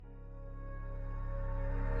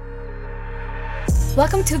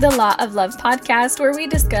Welcome to the Law of Love podcast, where we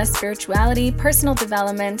discuss spirituality, personal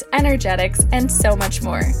development, energetics, and so much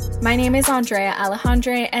more. My name is Andrea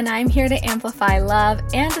Alejandre, and I'm here to amplify love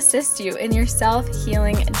and assist you in your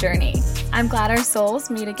self-healing journey. I'm glad our souls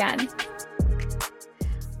meet again.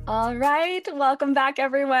 All right, welcome back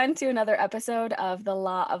everyone to another episode of The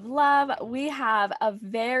Law of Love. We have a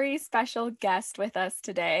very special guest with us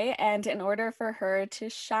today, and in order for her to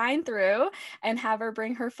shine through and have her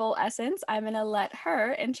bring her full essence, I'm going to let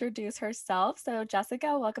her introduce herself. So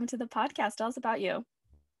Jessica, welcome to the podcast. Tell us about you.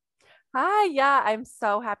 Hi, yeah, I'm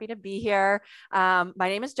so happy to be here. My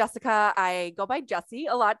name is Jessica. I go by Jessie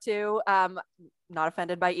a lot too. Not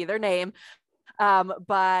offended by either name.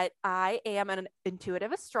 But I am an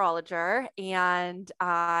intuitive astrologer, and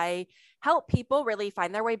I help people really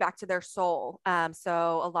find their way back to their soul.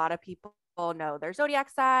 So a lot of people know their zodiac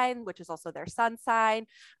sign, which is also their sun sign,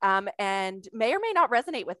 and may or may not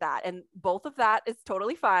resonate with that. And both of that is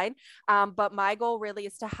totally fine. But my goal really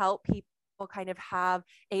is to help people kind of have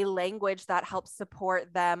a language that helps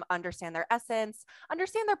support them understand their essence,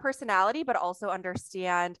 understand their personality, but also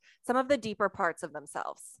understand some of the deeper parts of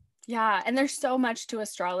themselves. Yeah, and there's so much to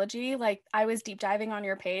astrology. Like, I was deep diving on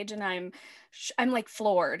your page, and I'm like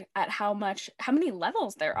floored at how many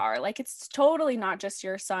levels there are. Like, it's totally not just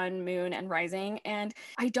your sun, moon, and rising. And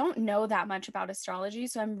I don't know that much about astrology,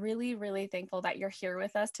 so I'm really, really thankful that you're here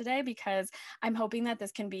with us today, because I'm hoping that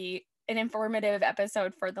this can be an informative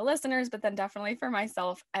episode for the listeners, but then definitely for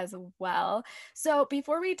myself as well. So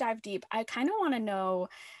before we dive deep, I kind of want to know,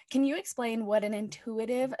 can you explain what an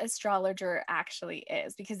intuitive astrologer actually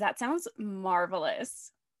is? Because that sounds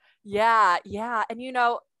marvelous. Yeah. And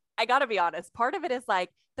I got to be honest, part of it is like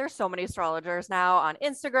there's so many astrologers now on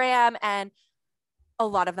Instagram, and a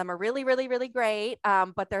lot of them are really, really, really great.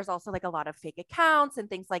 But there's also like a lot of fake accounts and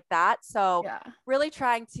things like that. So Yeah. really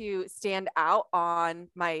trying to stand out on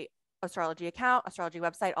my astrology account, astrology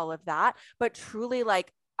website, all of that. But truly,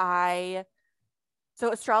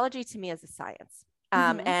 so astrology to me is a science.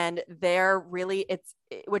 And they're really,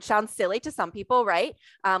 which sounds silly to some people, right?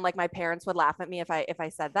 Like my parents would laugh at me if I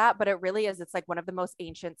said that, but it really is. It's like one of the most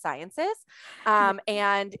ancient sciences.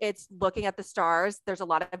 And it's looking at the stars. There's a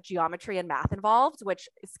lot of geometry and math involved, which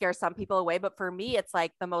scares some people away. But for me, it's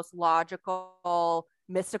like the most logical,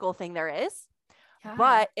 mystical thing there is. Yeah.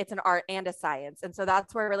 But it's an art and a science. And so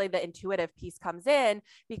that's where really the intuitive piece comes in,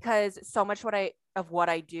 because so much of what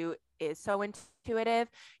I do is so intuitive.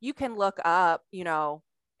 You can look up,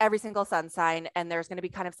 every single sun sign, and there's going to be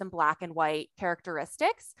kind of some black and white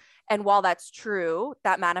characteristics. And while that's true,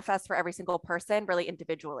 that manifests for every single person really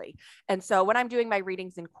individually. And so when I'm doing my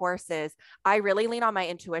readings and courses, I really lean on my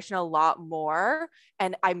intuition a lot more.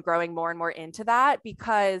 And I'm growing more and more into that,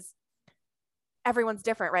 because everyone's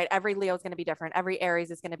different, right? Every Leo is going to be different. Every Aries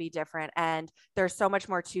is going to be different. And there's so much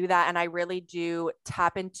more to that. And I really do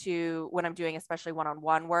tap into, when I'm doing especially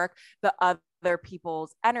one-on-one work, the other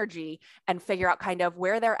people's energy and figure out kind of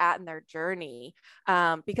where they're at in their journey.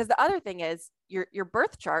 Because the other thing is your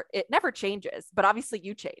birth chart, it never changes, but obviously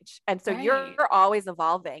you change. And so you're always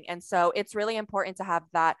evolving. And so it's really important to have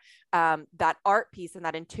that art piece and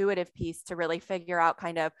that intuitive piece to really figure out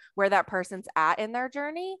kind of where that person's at in their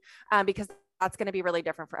journey. Because that's going to be really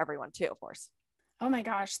different for everyone too, of course. Oh my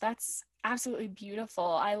gosh, that's absolutely beautiful.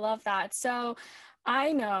 I love that. So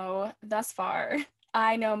I know thus far,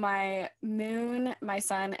 I know my moon, my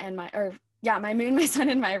sun, and my moon, my sun,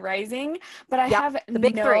 and my rising, but I have the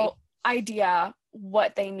big three. Idea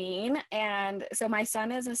what they mean. And so my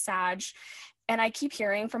sun is a Sag. And I keep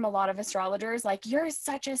hearing from a lot of astrologers, like, you're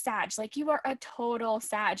such a Sag, like you are a total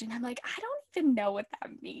Sag. And I'm like, I don't even know what that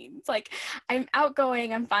means. Like, I'm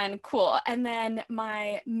outgoing, I'm fun, cool. And then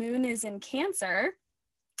my moon is in Cancer.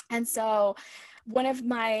 And so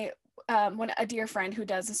a dear friend who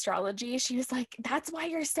does astrology, she was like, that's why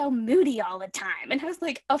you're so moody all the time. And I was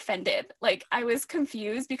like offended. Like, I was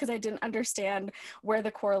confused because I didn't understand where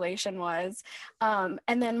the correlation was. And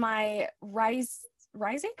then my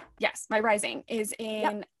rising? Yes, my rising is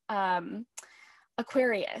in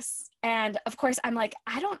Aquarius. And of course, I'm like,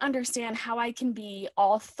 I don't understand how I can be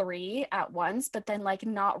all three at once, but then like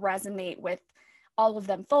not resonate with all of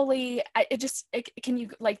them fully. Can you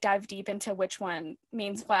like dive deep into which one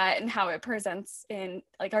means what and how it presents in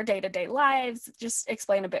like our day-to-day lives? Just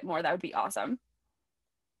explain a bit more. That would be awesome.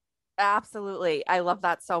 Absolutely. I love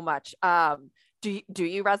that so much. Do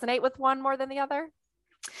you resonate with one more than the other?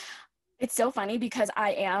 It's so funny because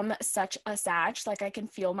I am such a Sag, like I can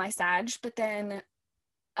feel my Sag, but then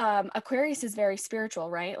Aquarius is very spiritual,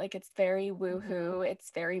 right? Like it's very Mhm. woohoo,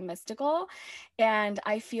 it's very mystical. And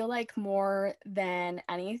I feel like more than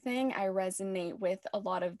anything, I resonate with a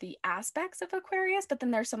lot of the aspects of Aquarius, but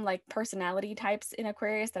then there's some like personality types in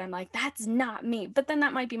Aquarius that I'm like, that's not me. But then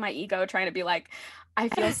that might be my ego trying to be like, I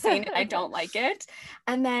feel seen and I don't like it.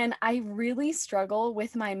 And then I really struggle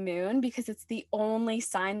with my moon because it's the only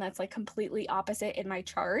sign that's like completely opposite in my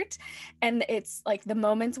chart. And it's like the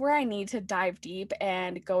moments where I need to dive deep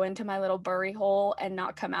and go into my little bury hole and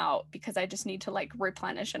not come out because I just need to like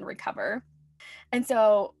replenish and recover. And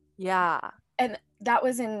so, Yeah. and that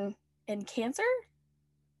was in Cancer?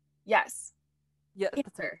 Yes, Yeah, that's what you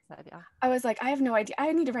Cancer. said. Yeah. I was like, I have no idea.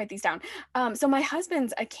 I need to write these down. So my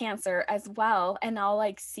husband's a Cancer as well, and I'll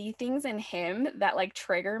like see things in him that like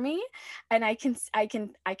trigger me, and I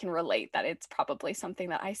can relate that it's probably something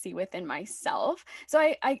that I see within myself. So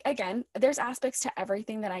I again, there's aspects to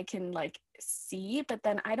everything that I can like see, but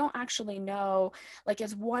then I don't actually know like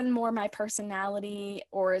is one more my personality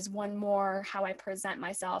or is one more how I present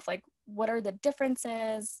myself? Like what are the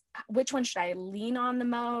differences? Which one should I lean on the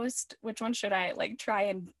most? Which one should I like try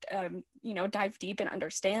and dive deep and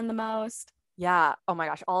understand the most? Yeah. Oh my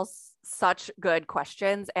gosh. All such good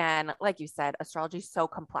questions. And like you said, astrology is so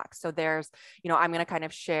complex. So there's, I'm going to kind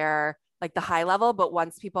of share like the high level, but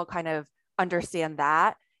once people kind of understand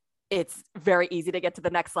that, it's very easy to get to the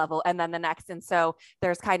next level and then the next. And so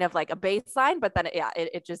there's kind of like a baseline, but then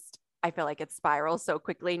it just, I feel like it spirals so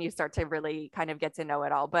quickly and you start to really kind of get to know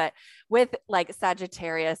it all. But with like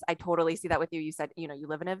Sagittarius, I totally see that with you. You said, you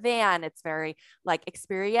live in a van. It's very like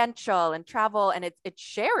experiential and travel and it's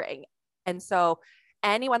sharing. And so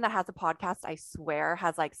anyone that has a podcast, I swear,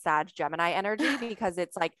 has like Sag Gemini energy because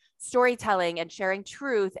it's like storytelling and sharing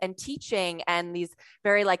truth and teaching and these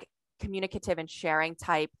very like communicative and sharing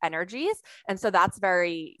type energies. And so that's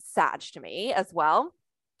very Sag to me as well.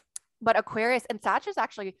 But Aquarius and Sag is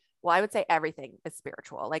actually, well, I would say everything is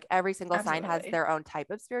spiritual. Like every single sign has Absolutely. their own type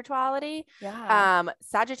of spirituality. Yeah.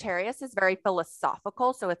 Sagittarius is very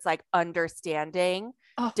philosophical. So it's like understanding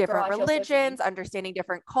Oh, girl, different I feel so seen. religions, understanding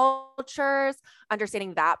different cultures,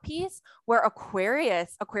 understanding that piece. Where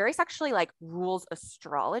Aquarius actually like rules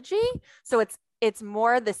astrology. So it's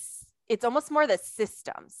more this, it's almost more the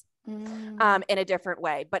systems Mm, in a different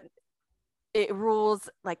way. But it rules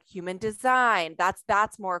like human design.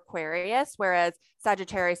 That's more Aquarius, whereas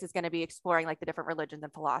Sagittarius is going to be exploring like the different religions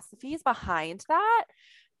and philosophies behind that.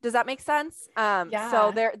 Does that make sense? So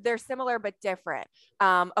yeah. they're similar but different.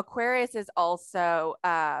 Aquarius is also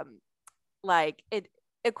like it.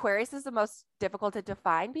 Aquarius is the most difficult to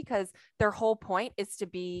define because their whole point is to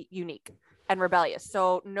be unique and rebellious.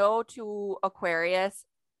 So no two Aquarius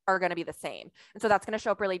are going to be the same. And so that's going to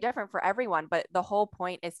show up really different for everyone. But the whole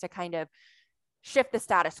point is to kind of shift the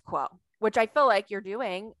status quo, which I feel like you're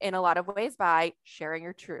doing in a lot of ways by sharing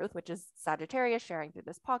your truth, which is Sagittarius, sharing through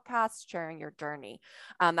this podcast, sharing your journey.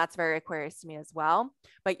 That's very Aquarius to me as well.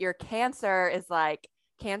 But your Cancer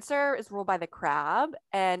is ruled by the crab.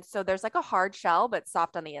 And so there's like a hard shell, but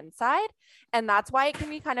soft on the inside. And that's why it can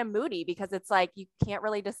be kind of moody because it's like you can't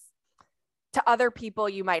really just, to other people,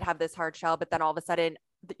 you might have this hard shell, but then all of a sudden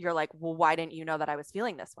you're like, well, why didn't you know that I was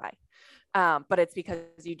feeling this way? But it's because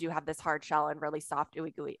you do have this hard shell and really soft,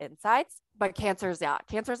 ooey gooey insides. But Cancer's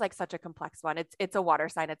like such a complex one. It's a water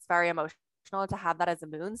sign. It's very emotional to have that as a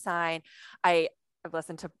moon sign. I've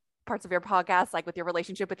listened to parts of your podcast, like with your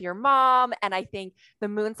relationship with your mom, and I think the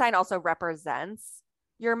moon sign also represents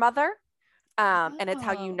your mother. And it's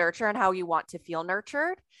how you Oh, nurture and how you want to feel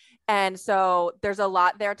nurtured. And so there's a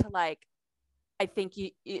lot there to like, I think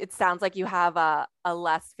it sounds like you have a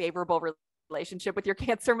less favorable relationship with your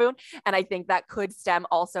Cancer moon. And I think that could stem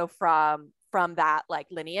also from that like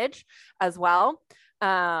lineage as well.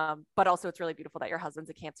 But also it's really beautiful that your husband's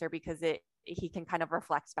a Cancer because he can kind of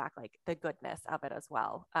reflect back like the goodness of it as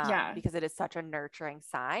well. yeah. Because it is such a nurturing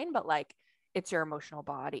sign, but like it's your emotional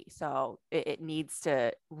body. So it needs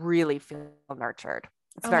to really feel nurtured.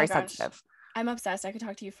 It's Oh my very gosh. sensitive. I'm obsessed. I could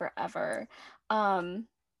talk to you forever. Um,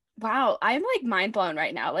 wow, I'm like mind blown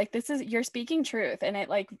right now. Like this is you're speaking truth and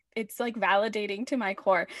it's like validating to my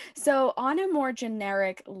core. So on a more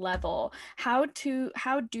generic level, how do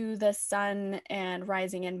the sun and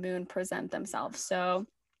rising and moon present themselves? So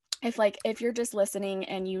if you're just listening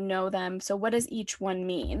and you know them, so what does each one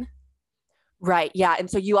mean? Right. Yeah. And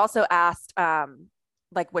so you also asked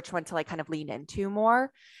like which one to like kind of lean into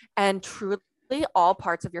more. And truly all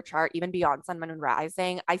parts of your chart, even beyond sun, moon, and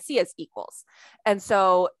rising, I see as equals. And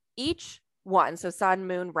so each one. So sun,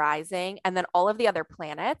 moon, rising, and then all of the other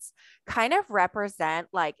planets kind of represent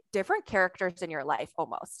like different characters in your life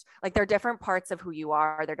almost. Like they're different parts of who you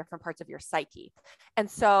are, they're different parts of your psyche. And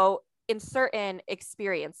so in certain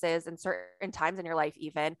experiences and certain times in your life,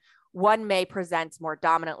 even one may present more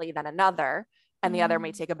dominantly than another, and the other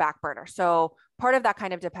may Mm. take a back burner. So part of that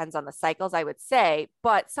kind of depends on the cycles, I would say.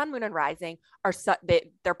 But sun, moon, and rising are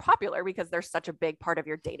they're popular because they're such a big part of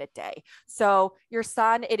your day to day. So your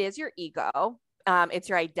sun, it is your ego. It's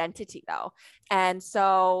your identity though, and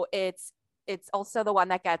so it's also the one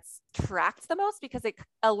that gets tracked the most because it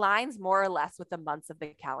aligns more or less with the months of the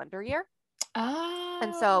calendar year.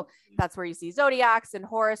 And Oh. so that's where you see zodiacs and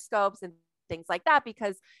horoscopes and things like that,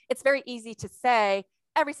 because it's very easy to say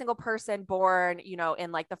every single person born,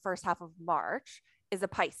 in like the first half of March is a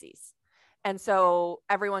Pisces. And so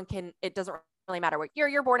everyone can, it doesn't really matter what year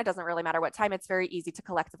you're born. It doesn't really matter what time. It's very easy to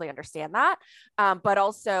collectively understand that. But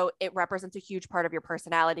also it represents a huge part of your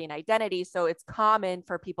personality and identity. So it's common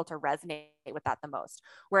for people to resonate with that the most.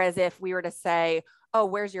 Whereas if we were to say, oh,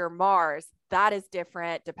 where's your Mars? That is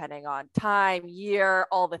different depending on time, year,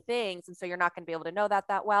 all the things. And so you're not going to be able to know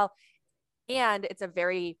that well. And it's a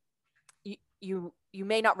very, you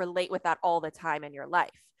may not relate with that all the time in your life.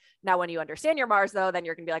 Now, when you understand your Mars, though, then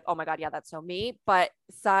you're going to be like, oh my God, yeah, that's so me. But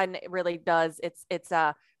sun really does, it's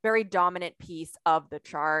a very dominant piece of the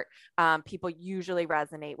chart. People usually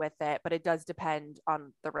resonate with it, but it does depend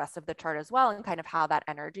on the rest of the chart as well and kind of how that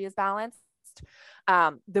energy is balanced.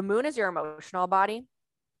 The moon is your emotional body.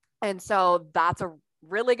 And so that's a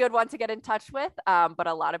really good one to get in touch with. But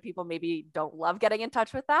a lot of people maybe don't love getting in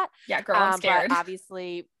touch with that. Yeah, girl, I'm But scared.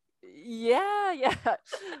 obviously, yeah.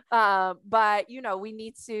 But we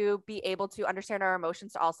need to be able to understand our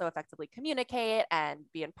emotions to also effectively communicate and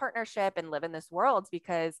be in partnership and live in this world,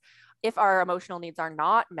 because if our emotional needs are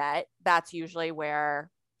not met, that's usually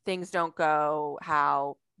where things don't go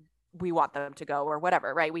how we want them to go or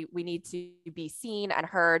whatever, right? We need to be seen and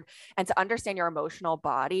heard, and to understand your emotional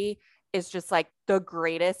body is just like the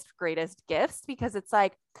greatest gifts, because it's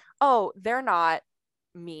like, oh, they're not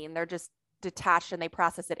mean, they're just detached and they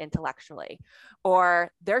process it intellectually,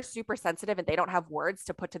 or they're super sensitive and they don't have words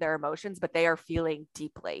to put to their emotions, but they are feeling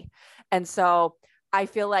deeply. And so I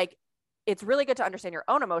feel like it's really good to understand your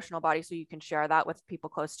own emotional body so you can share that with people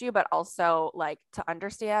close to you, but also like to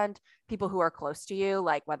understand people who are close to you,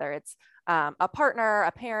 like whether it's a partner,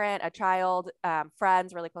 a parent, a child,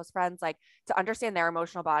 friends, really close friends, like to understand their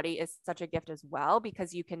emotional body is such a gift as well,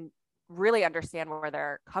 because you can really understand where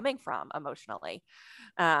they're coming from emotionally.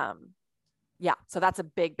 Yeah, so that's a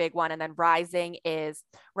big one. And then rising is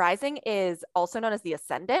also known as the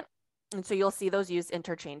ascendant. And so you'll see those used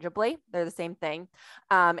interchangeably. They're the same thing.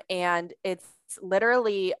 And it's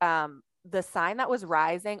literally the sign that was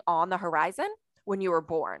rising on the horizon when you were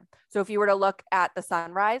born. So if you were to look at the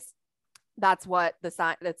sunrise, that's what that's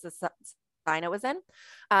the sign it was in.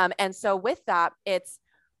 And so with that, it's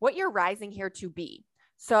what you're rising here to be.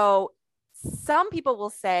 So some people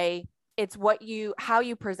will say it's how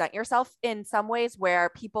you present yourself in some ways, where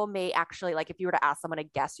people may actually, like if you were to ask someone to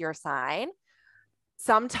guess your sign,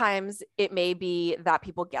 sometimes it may be that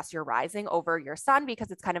people guess your rising over your sun,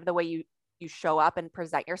 because it's kind of the way you show up and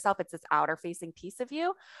present yourself. It's this outer facing piece of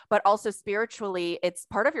you, but also spiritually, it's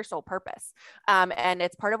part of your soul purpose. And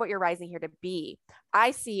it's part of what you're rising here to be.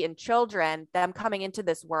 I see in children, them coming into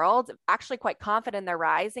this world, actually quite confident in their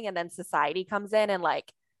rising. And then society comes in and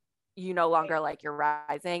like, you no longer like your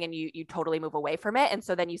rising, and you totally move away from it. And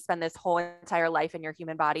so then you spend this whole entire life in your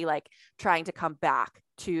human body, like trying to come back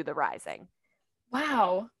to the rising.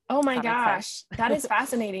 Wow. Oh my That makes sense. gosh. That is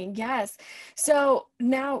fascinating. Yes. So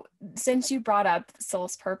now, since you brought up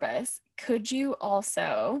soul's purpose, could you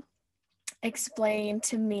also explain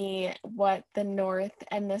to me what the north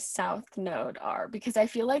and the south node are? Because I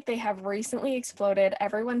feel like they have recently exploded.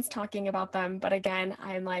 Everyone's talking about them. But again,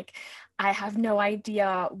 I'm like, I have no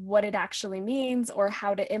idea what it actually means or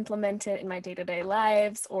how to implement it in my day-to-day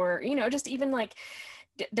lives, or, just even like,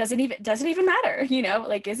 does it even matter,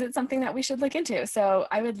 like, is it something that we should look into? So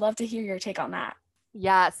I would love to hear your take on that.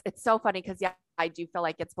 Yes, it's so funny because yeah, I do feel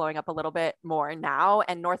like it's blowing up a little bit more now.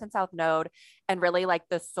 And North and South Node, and really like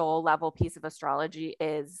the soul level piece of astrology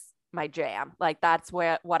is my jam. Like that's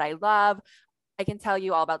what I love. I can tell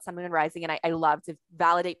you all about Sun, Moon, and Rising, and I love to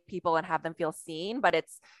validate people and have them feel seen. But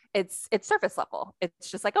it's surface level. It's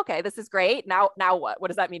just like, okay, this is great. Now what? What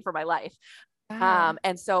does that mean for my life? Wow.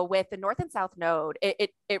 And so with the North and South Node,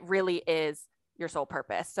 it really is your soul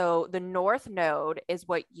purpose. So the North Node is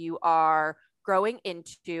what you are growing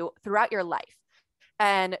into throughout your life.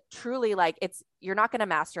 And truly, like, you're not going to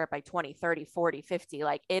master it by 20, 30, 40, 50.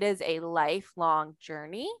 Like, it is a lifelong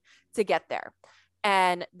journey to get there.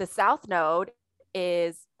 And the South Node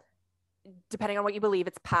is, depending on what you believe,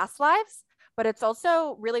 it's past lives, but it's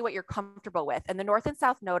also really what you're comfortable with. And the North and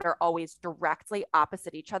South Node are always directly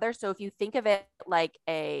opposite each other. So if you think of it like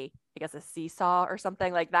I guess a seesaw or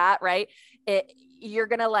something like that, right? You're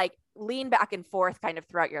going to like lean back and forth kind of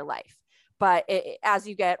throughout your life. But as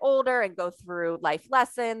you get older and go through life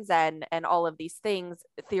lessons and all of these things,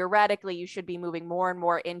 theoretically, you should be moving more and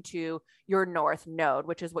more into your North Node,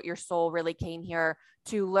 which is what your soul really came here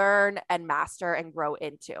to learn and master and grow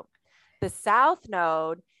into. The South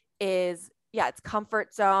Node is, yeah, it's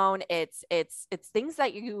comfort zone. It's things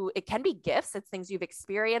that it can be gifts. It's things you've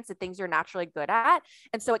experienced, it's things you're naturally good at.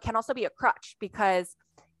 And so it can also be a crutch, because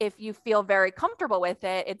if you feel very comfortable with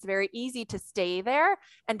it, it's very easy to stay there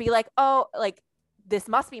and be like, oh, like this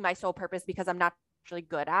must be my sole purpose because I'm naturally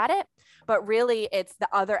good at it. But really, it's the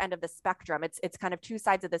other end of the spectrum. It's kind of two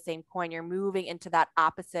sides of the same coin. You're moving into that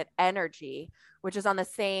opposite energy, which is on the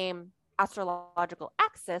same astrological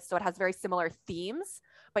axis. So it has very similar themes,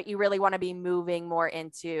 but you really want to be moving more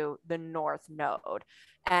into the North Node.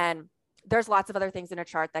 And there's lots of other things in a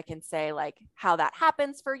chart that can say like how that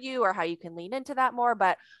happens for you or how you can lean into that more.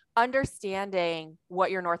 But understanding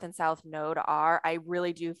what your North and South Node are, I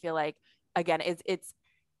really do feel like, again, it's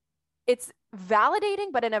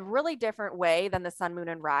validating, but in a really different way than the sun, moon,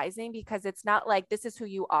 and rising, because it's not like this is who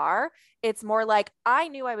you are. It's more like, I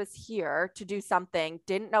knew I was here to do something,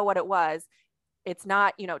 didn't know what it was. It's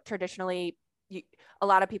not, traditionally, a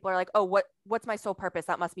lot of people are like, oh, what's my sole purpose?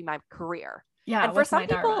 That must be my career. Yeah, And for what's some my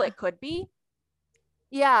people, dharma? it could be.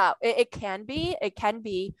 Yeah, it can be. It can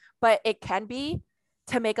be, but it can be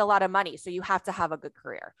to make a lot of money. So you have to have a good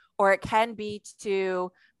career. Or it can be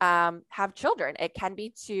to have children. It can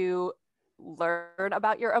be to learn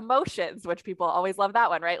about your emotions, which people always love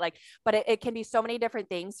that one, right? Like, but it can be so many different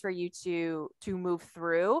things for you to move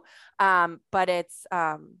through. But it's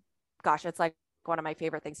gosh, it's like one of my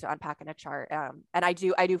favorite things to unpack in a chart. And I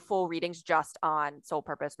do full readings just on soul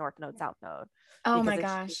purpose, North Node, South Node, Oh because my it's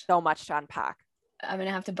just gosh. so much to unpack. I'm going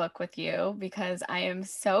to have to book with you because I am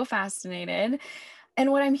so fascinated.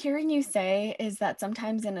 And what I'm hearing you say is that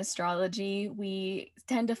sometimes in astrology, we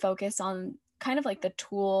tend to focus on kind of like the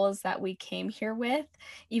tools that we came here with,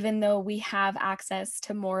 even though we have access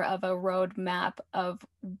to more of a roadmap of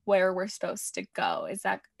where we're supposed to go. Is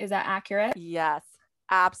that accurate? Yes,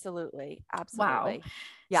 absolutely. Wow. Absolutely.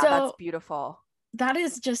 Yeah, that's So beautiful. that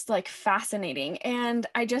is just like fascinating. And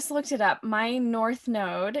I just looked it up. My north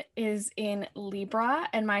node is in Libra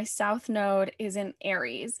and my south node is in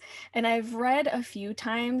Aries. And I've read a few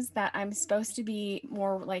times that I'm supposed to be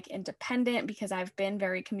more like independent because I've been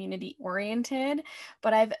very community oriented,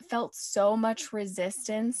 but I've felt so much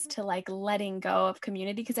resistance to like letting go of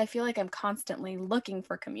community because I feel like I'm constantly looking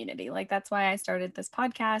for community. Like that's why I started this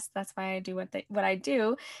podcast. That's why I do what I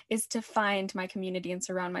do, is to find my community and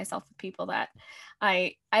surround myself with people that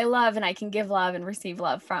I love and I can give love and receive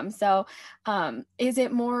love from. So is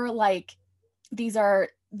it more like these are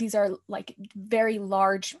like very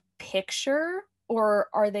large picture, or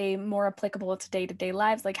are they more applicable to day-to-day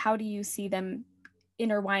lives? Like how do you see them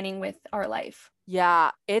intertwining with our life?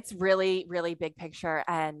 Yeah, it's really, really big picture.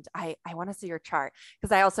 And I want to see your chart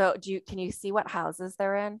because I also can you see what houses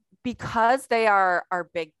they're in? Because they are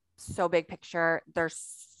big, so big picture,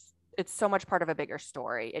 it's so much part of a bigger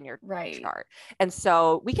story in your Right. chart. And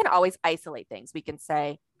so we can always isolate things. We can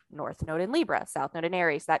say North Node in Libra, South Node in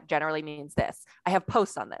Aries. That generally means this. I have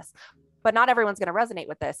posts on this, but not everyone's going to resonate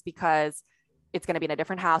with this because it's going to be in a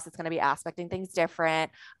different house. It's going to be aspecting things different.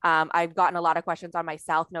 I've gotten a lot of questions on my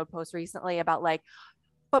South Node post recently about like,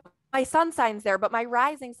 but my sun sign's there, but my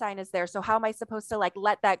rising sign is there. So how am I supposed to like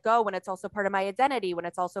let that go when it's also part of my identity, when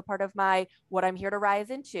it's also part of my what I'm here to rise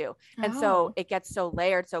into? And so Oh, it gets so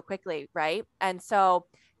layered so quickly, right? And so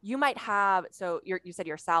you might have, so you said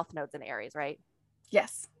your South nodes in Aries, right?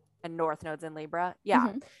 yes. And North nodes in Libra. Yeah.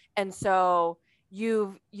 Hmm. And so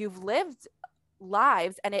you've lived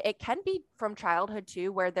lives, and it can be from childhood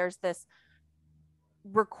too, where there's this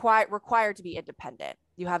required to be independent.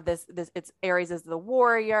 You have this it's Aries is the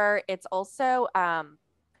warrior. It's also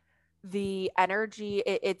the energy,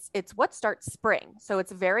 it's what starts spring. So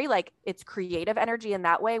it's very like it's creative energy in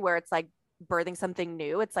that way, where it's like birthing something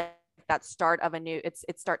new. It's like that start of a new,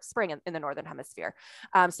 it starts spring in the northern hemisphere.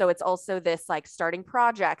 So it's also this like starting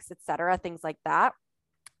projects, etc., things like that.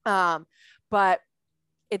 But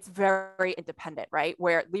it's very independent, right?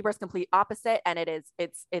 Where Libra's complete opposite, and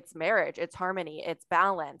it's marriage, it's harmony, it's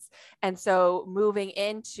balance. And so moving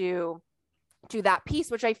into that piece,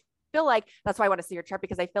 which I feel like that's why I want to see your chart,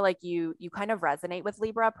 because I feel like you kind of resonate with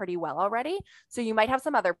Libra pretty well already. So you might have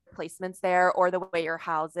some other placements there, or the way your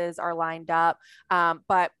houses are lined up.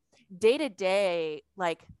 But day to day,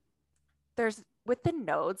 like there's with the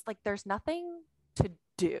nodes, like there's nothing to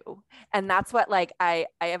do. And that's what like I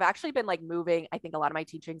have actually been like moving, I think, a lot of my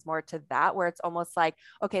teachings more to that, where it's almost like,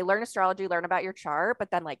 okay, learn astrology, learn about your chart, but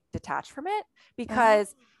then like detach from it, Oh.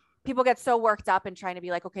 because people get so worked up and trying to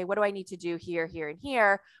be like, okay, what do I need to do here, here, and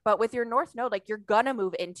here? But with your North Node, like you're gonna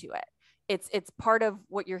move into it. It's part of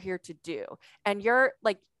what you're here to do. And you're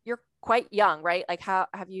quite young, right? Like how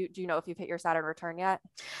have you, do you know if you've hit your Saturn return yet?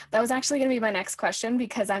 That was actually going to be my next question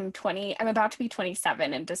because I'm 20, I'm about to be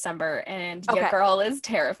 27 in December, and your Okay. girl is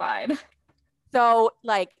terrified. So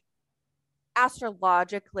like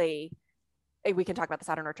astrologically, we can talk about the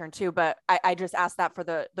Saturn return too, but I just asked that for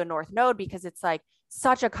the North Node because it's like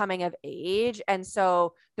such a coming of age. And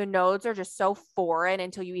so the nodes are just so foreign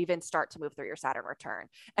until you even start to move through your Saturn return.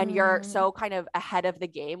 And you're Mm, so kind of ahead of the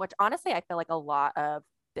game, which honestly, I feel like a lot of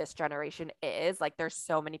this generation is like, there's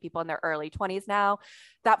so many people in their early 20s now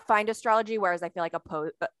that find astrology, whereas I feel like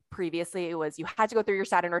previously it was you had to go through your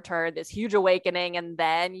Saturn return, this huge awakening, and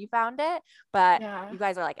then you found it. But yeah. you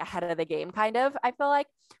guys are like ahead of the game, kind of, I feel like,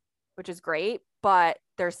 which is great, but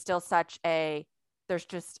there's still such a, there's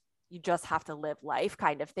just, you just have to live life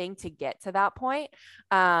kind of thing to get to that point.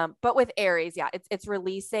 But with Aries, yeah, it's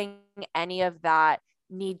releasing any of that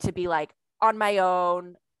need to be like on my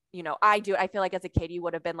own. You know, I do. I feel like as a kid, you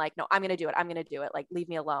would have been like, no, I'm going to do it. I'm going to do it. Like, leave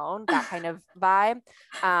me alone, that kind of vibe.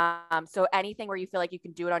 So anything where you feel like you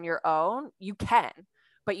can do it on your own, you can,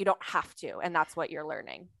 but you don't have to. And that's what you're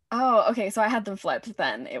learning. Oh, okay. So I had them flipped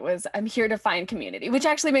then. It was, I'm here to find community, which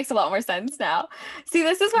actually makes a lot more sense now. See,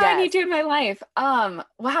 this is why I need Yes. you in my life.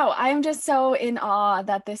 Wow, I'm just so in awe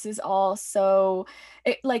that this is all so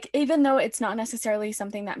like, even though it's not necessarily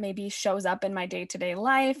something that maybe shows up in my day-to-day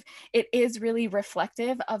life, it is really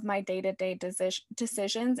reflective of my day-to-day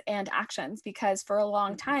decisions and actions. Because for a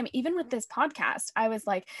long time, even with this podcast, I was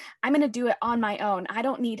like, I'm going to do it on my own. I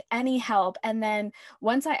don't need any help. And then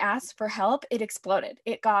once I asked for help, it exploded.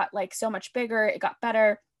 It got like so much bigger, it got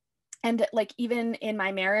better. And like even in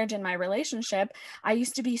my marriage and my relationship, I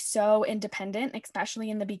used to be so independent, especially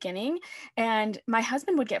in the beginning. And my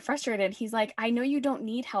husband would get frustrated. He's like, I know you don't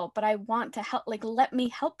need help, but I want to help. Like, let me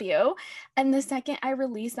help you. And the second I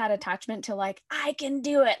release that attachment to like, I can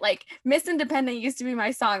do it, like Miss Independent used to be my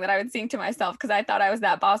song that I would sing to myself because I thought I was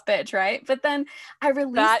that boss bitch, right? But then I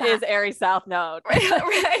released That that. is Aries South Node.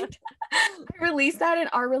 Right. I released that, and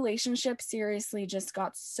our relationship seriously just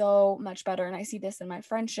got so much better. And I see this in my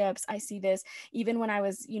friendships. I see this even when I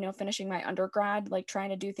was, finishing my undergrad, like trying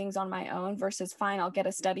to do things on my own versus fine, I'll get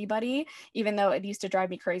a study buddy, even though it used to drive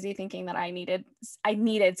me crazy thinking that I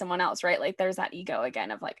needed someone else, right? Like there's that ego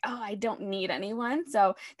again of like, oh, I don't need anyone.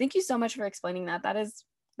 So thank you so much for explaining that.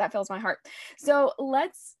 That fills my heart. So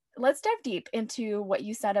let's dive deep into what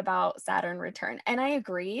you said about Saturn return. And I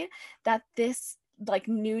agree that this like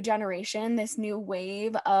new generation, this new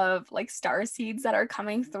wave of like star seeds that are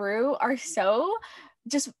coming through are so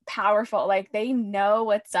just powerful. Like they know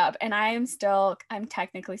what's up. And I'm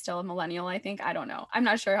technically still a millennial, I think. I don't know. I'm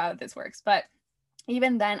not sure how this works, but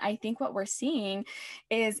even then, I think what we're seeing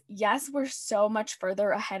is yes, we're so much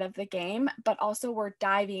further ahead of the game, but also we're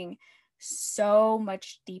diving so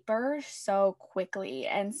much deeper so quickly.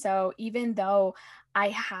 And so, even though I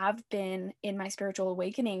have been in my spiritual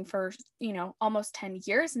awakening for, almost 10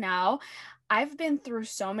 years now, I've been through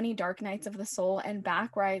so many dark nights of the soul and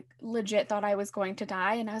back where I legit thought I was going to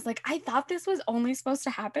die. And I was like, I thought this was only supposed to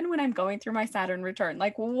happen when I'm going through my Saturn return.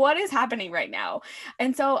 Like, what is happening right now?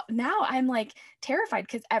 And so now I'm like terrified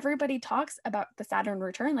because everybody talks about the Saturn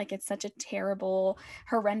return like it's such a terrible,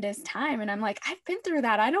 horrendous time. And I'm like, I've been through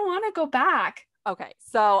that. I don't want to go back. Okay,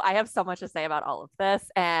 so I have so much to say about all of this.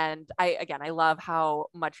 And I love how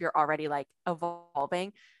much you're already like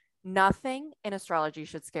evolving. Nothing in astrology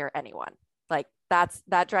should scare anyone. Like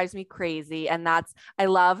that drives me crazy. And I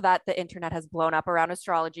love that the internet has blown up around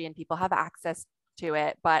astrology and people have access to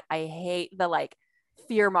it. But I hate the like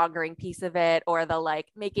fear mongering piece of it, or the like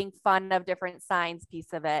making fun of different signs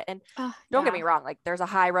piece of it. And don't get Yeah. me wrong, like there's a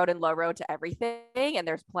high road and low road to everything. And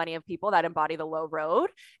there's plenty of people that embody the low road.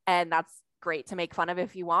 And that's great to make fun of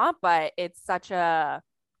if you want, but it's such a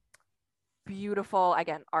beautiful,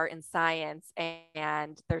 again, art and science,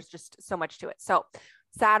 and there's just so much to it. So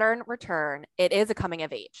Saturn return, it is a coming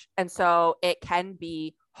of age, and so it can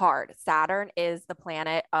be hard. Saturn is the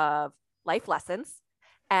planet of life lessons,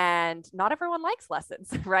 and not everyone likes lessons,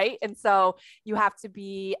 right? And so you have to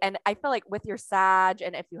be, and I feel like with your Sag,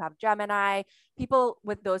 and if you have Gemini, people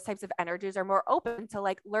with those types of energies are more open to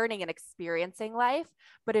like learning and experiencing life.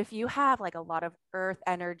 But if you have like a lot of earth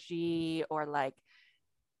energy, or like,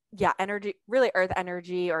 yeah, energy, really earth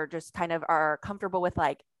energy, or just kind of are comfortable with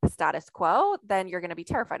like the status quo, then you're going to be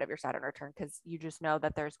terrified of your Saturn return, because you just know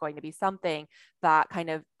that there's going to be something that kind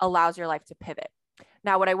of allows your life to pivot.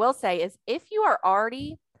 Now, what I will say is if you are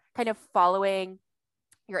already kind of following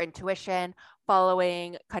your intuition,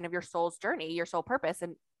 following kind of your soul's journey, your soul purpose,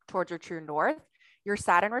 and towards your true north, your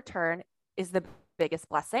Saturn return is the biggest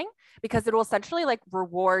blessing, because it will essentially like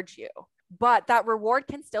reward you. But that reward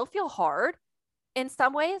can still feel hard in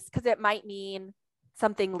some ways, because it might mean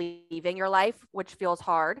something leaving your life, which feels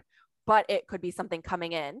hard, but it could be something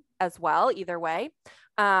coming in as well, either way.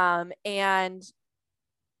 And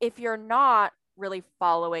if you're not really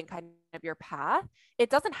following kind of your path, it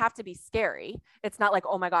doesn't have to be scary. It's not like,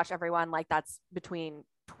 oh my gosh, everyone like that's between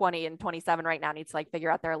 20 and 27 right now needs to like figure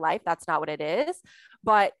out their life. That's not what it is,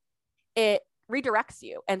 but it redirects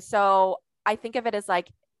you. And so I think of it as like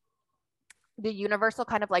the universe will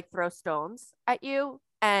kind of like throw stones at you.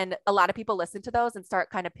 And a lot of people listen to those and start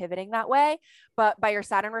kind of pivoting that way. But by your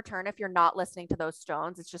Saturn return, if you're not listening to those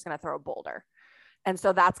stones, it's just going to throw a boulder. And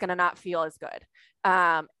so that's going to not feel as good.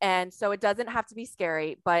 And so it doesn't have to be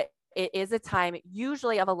scary, but it is a time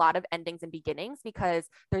usually of a lot of endings and beginnings, because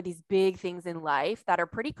there are these big things in life that are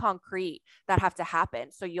pretty concrete that have to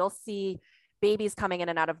happen. So you'll see babies coming in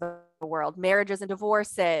and out of the world, marriages and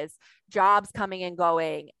divorces, jobs coming and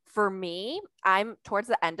going. For me, I'm towards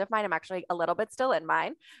the end of mine. I'm actually a little bit still in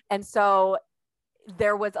mine. And so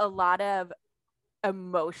there was a lot of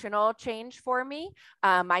emotional change for me.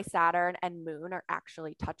 My Saturn and moon are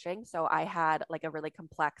actually touching. So I had like a really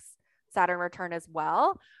complex Saturn return as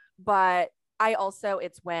well. But I also,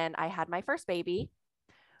 it's when I had my first baby.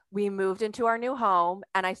 We moved into our new home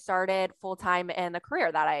and I started full time in the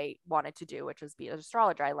career that I wanted to do, which was be an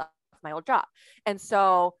astrologer. I left my old job. And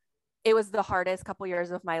so it was the hardest couple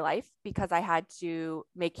years of my life, because I had to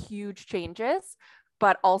make huge changes,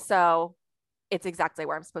 but also it's exactly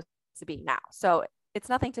where I'm supposed to be now. So it's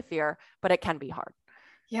nothing to fear, but it can be hard.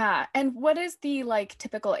 Yeah. And what is the like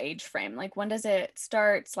typical age frame? Like when does it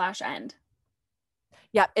start / end?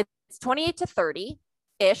 Yeah, it's 28 to 30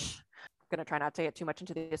 ish. I'm going to try not to get too much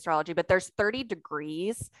into the astrology, but there's 30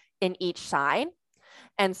 degrees in each sign.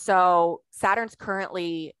 And so Saturn's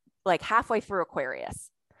currently like halfway through Aquarius.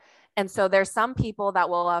 And so there's some people that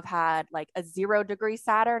will have had like a 0-degree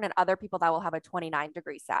Saturn, and other people that will have a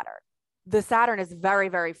 29-degree Saturn. The Saturn is very,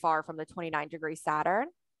 very far from the 29-degree Saturn,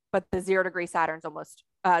 but the 0-degree Saturn's almost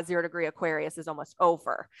 0-degree Aquarius is almost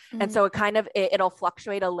over. Mm-hmm. And so it kind of, it'll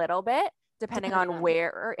fluctuate a little bit depending on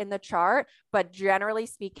where in the chart, but generally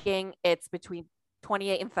speaking, it's between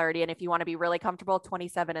 28 and 30. And if you want to be really comfortable,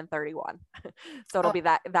 27 and 31. So it'll be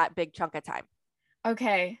that big chunk of time.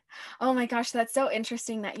 Okay. Oh my gosh, that's so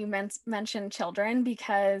interesting that you mentioned children,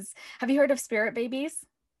 because have you heard of spirit babies?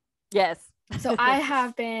 Yes. So I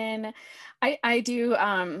have been, I do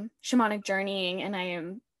shamanic journeying, and I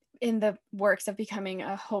am in the works of becoming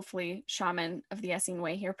a hopefully shaman of the Essene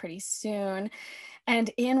way here pretty soon.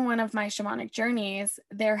 And in one of my shamanic journeys,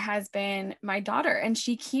 there has been my daughter, and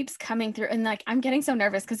she keeps coming through. And like, I'm getting so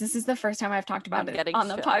nervous because this is the first time I've talked about it on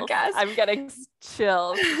the podcast. I'm getting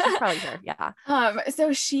chills. She's probably here. Yeah.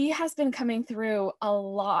 So she has been coming through a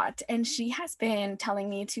lot, and she has been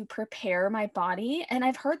telling me to prepare my body. And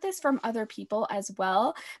I've heard this from other people as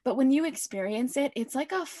well. But when you experience it, it's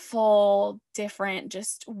like a full different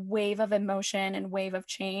just wave of emotion and wave of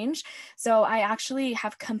change. So I actually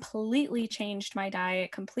have completely changed my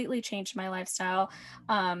diet, completely changed my lifestyle.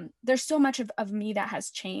 There's so much of me that has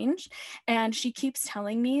changed, and she keeps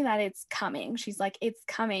telling me that it's coming. She's like, it's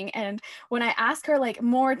coming. And when I ask her like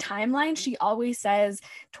more timeline, she always says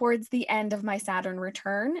towards the end of my Saturn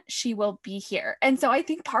return, she will be here. And so I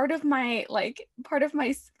think part of my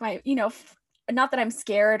not that I'm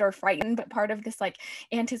scared or frightened, but part of this like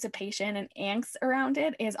anticipation and angst around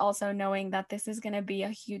it is also knowing that this is going to be a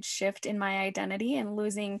huge shift in my identity, and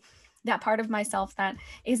losing that part of myself that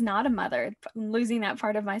is not a mother, losing that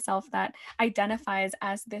part of myself that identifies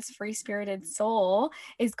as this free-spirited soul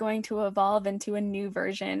is going to evolve into a new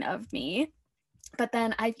version of me. But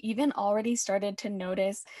then I've even already started to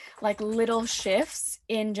notice like little shifts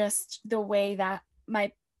in just the way that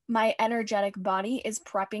my my energetic body is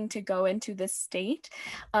prepping to go into this state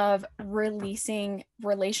of releasing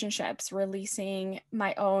relationships, releasing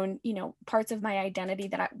my own, parts of my identity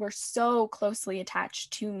that were so closely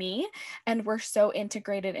attached to me and were so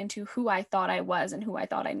integrated into who I thought I was and who I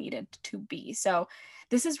thought I needed to be. So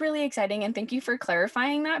this is really exciting. And thank you for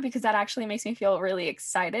clarifying that, because that actually makes me feel really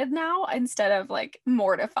excited now instead of like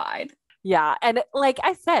mortified. Yeah. And like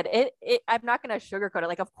I said, I'm not going to sugarcoat it.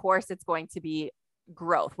 Like, of course it's going to be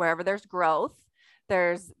growth. Wherever there's growth,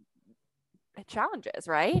 there's challenges,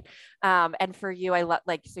 right? And for you, I love,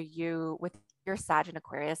 like, so you with your Sag and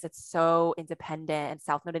Aquarius, it's so independent, and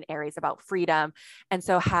South Node in Aries about freedom. And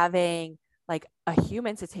so having like a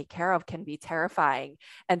human to take care of can be terrifying.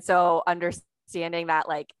 And so understanding that,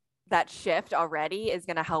 like, that shift already is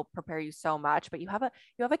going to help prepare you so much. But you have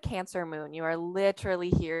a Cancer moon. You are literally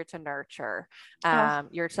here to nurture. Oh,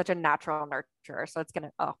 You're such a natural nurturer, so it's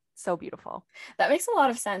gonna, oh, so beautiful. that makes a lot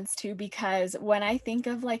of sense too, because when I think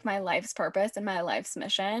of like my life's purpose and my life's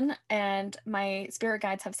mission, and my spirit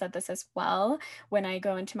guides have said this as well, when I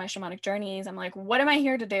go into my shamanic journeys, I'm like, what am I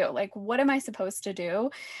here to do? Like, what am I supposed to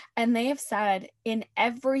do? And they have said, in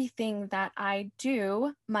everything that I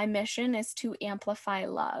do, my mission is to amplify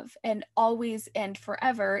love, and always and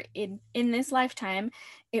forever in this lifetime,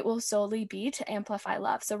 it will solely be to amplify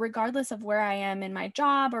love. So regardless of where I am in my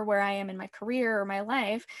job or where I am in my career or my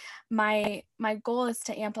life, my goal is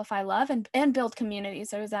to amplify love and build community.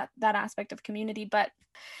 So is that aspect of community. But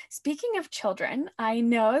speaking of children, I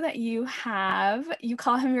know that you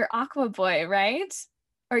call him your aqua boy, right?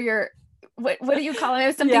 Or your what do you call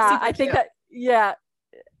him? Something Yeah, super I think cute. that, yeah.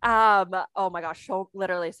 Oh my gosh,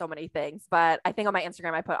 literally so many things. But I think on my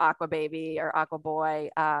Instagram I put Aqua Baby or Aqua Boy.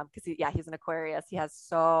 Because he's an Aquarius. He has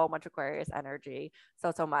so much Aquarius energy.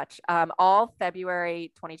 So much. All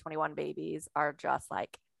February 2021 babies are just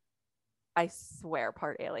like, I swear,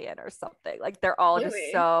 part alien or something. Like, they're all just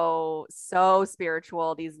Really? so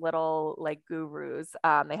spiritual, these little like gurus.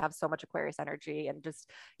 They have so much Aquarius energy and just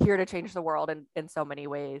here to change the world in so many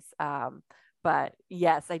ways. But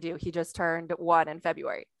yes, I do. He just turned 1 in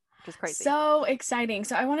February, which is crazy. So exciting.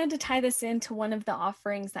 So I wanted to tie this into one of the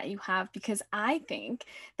offerings that you have, because I think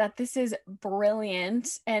that this is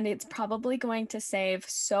brilliant and it's probably going to save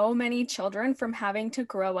so many children from having to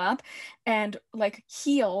grow up and like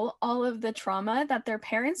heal all of the trauma that their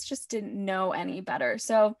parents just didn't know any better.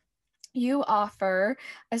 So you offer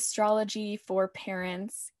astrology for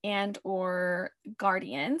parents and or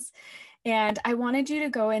guardians, and I wanted you to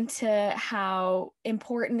go into how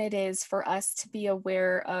important it is for us to be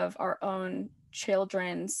aware of our own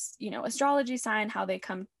children's, astrology sign, how they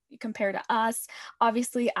compare to us.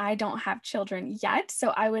 Obviously, I don't have children yet, so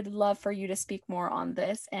I would love for you to speak more on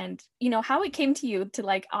this and, how it came to you to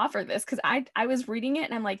like offer this, because I was reading it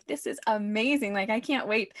and I'm like, this is amazing. Like, I can't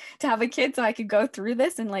wait to have a kid so I could go through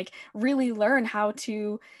this and like really learn how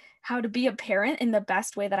to be a parent in the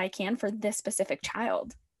best way that I can for this specific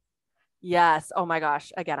child. Yes. Oh my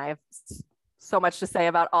gosh. Again, I have so much to say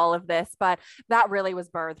about all of this, but that really was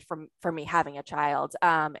birthed from for me having a child.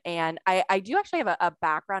 And I do actually have a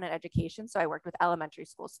background in education. So I worked with elementary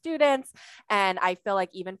school students, and I feel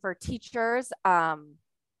like even for teachers, and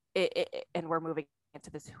we're moving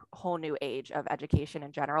into this whole new age of education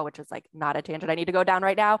in general, which is like not a tangent I need to go down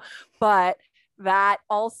right now, but that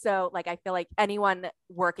also, like, I feel like anyone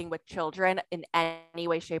working with children in any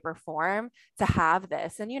way, shape, or form to have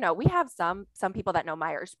this. And we have some people that know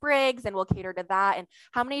Myers-Briggs and will cater to that. And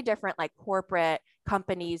how many different like corporate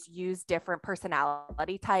companies use different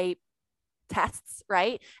personality type tests,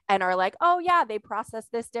 right? And are like, oh yeah, they process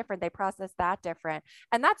this different, they process that different.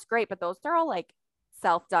 And that's great, but those are all like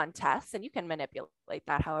self-done tests, and you can manipulate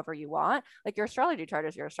that however you want. Like, your astrology chart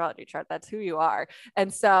is your astrology chart. That's who you are.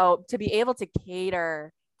 And so to be able to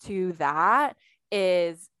cater to that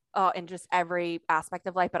is in just every aspect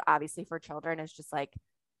of life, but obviously for children is just like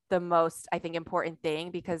the most, I think, important thing,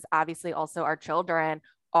 because obviously also our children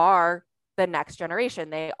are the next generation.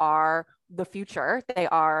 They are the future. They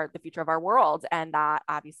are the future of our world. And that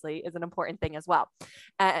obviously is an important thing as well.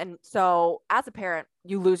 And so as a parent,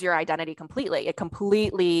 you lose your identity completely. It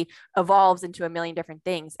completely evolves into a million different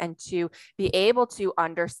things. And to be able to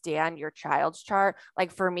understand your child's chart,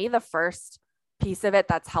 like for me, the first piece of it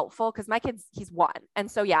that's helpful, because my kid's, he's 1. And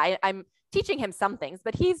so, yeah, I'm teaching him some things,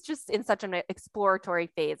 but he's just in such an exploratory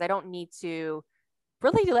phase. I don't need to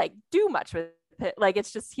really like do much with it. Like,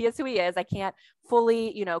 it's just, he is who he is. I can't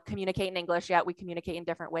fully, communicate in English yet. We communicate in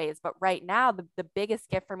different ways. But right now, the biggest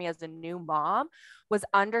gift for me as a new mom was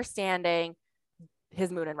understanding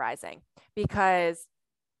his moon and rising, because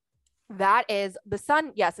that is the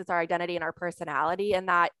sun. Yes, it's our identity and our personality, and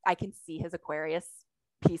that I can see his Aquarius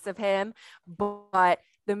piece of him. But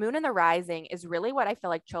the moon and the rising is really what I feel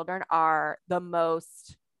like children are the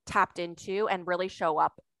most tapped into and really show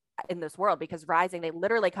up in this world, because rising, they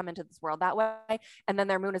literally come into this world that way, and then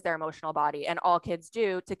their moon is their emotional body, and all kids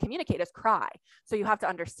do to communicate is cry. So you have to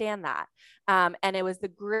understand that. And it was the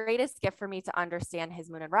greatest gift for me to understand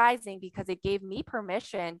his moon and rising, because it gave me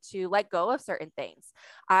permission to let go of certain things.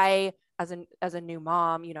 I, as a new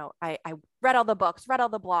mom, you know, I read all the books, read all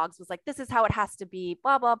the blogs, was like, this is how it has to be,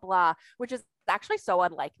 blah blah blah, which is actually so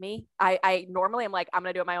unlike me. I normally am like, I'm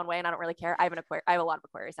gonna do it my own way, and I don't really care. I have a lot of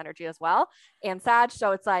Aquarius energy as well, and Sag,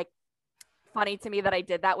 so it's like funny to me that I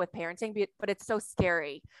did that with parenting, but it's so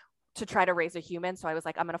scary to try to raise a human. So I was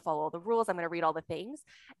like, I'm gonna follow all the rules, I'm gonna read all the things.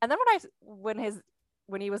 And then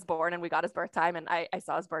when he was born and we got his birth time and I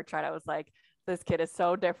saw his birth chart, I was like, this kid is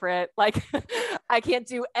so different. Like I can't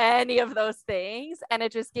do any of those things. And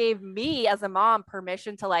it just gave me as a mom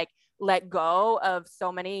permission to like let go of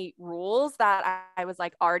so many rules that I was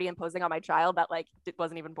like already imposing on my child that like it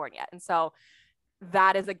wasn't even born yet. And so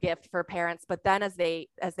that is a gift for parents. But then as they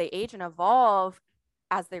age and evolve,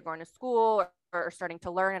 as they're going to school or starting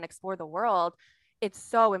to learn and explore the world, it's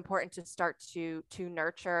so important to start to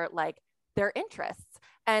nurture like their interests.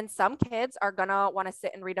 And some kids are going to want to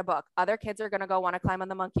sit and read a book. Other kids are going to go want to climb on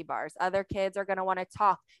the monkey bars. Other kids are going to want to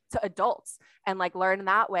talk to adults and like learn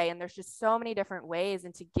that way. And there's just so many different ways.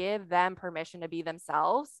 And to give them permission to be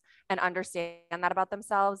themselves and understand that about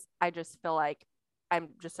themselves, I just feel like I'm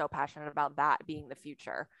just so passionate about that being the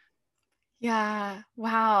future. Yeah.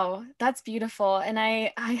 Wow. That's beautiful. And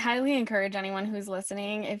I highly encourage anyone who's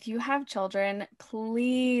listening, if you have children,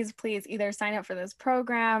 please, please either sign up for this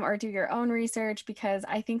program or do your own research, because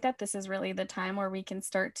I think that this is really the time where we can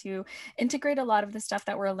start to integrate a lot of the stuff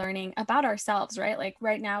that we're learning about ourselves, right? Like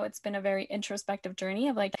right now, it's been a very introspective journey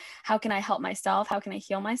of like, how can I help myself? How can I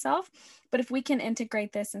heal myself? But if we can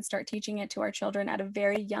integrate this and start teaching it to our children at a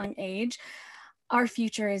very young age, our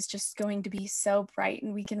future is just going to be so bright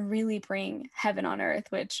and we can really bring heaven on earth,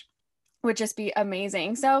 which would just be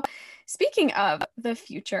amazing. So, speaking of the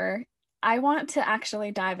future, I want to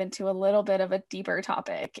actually dive into a little bit of a deeper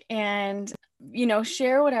topic and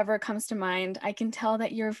share whatever comes to mind. I can tell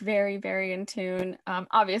that you're very, very in tune.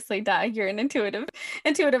 Obviously, duh, you're an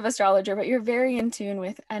intuitive astrologer, but you're very in tune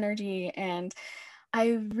with energy, and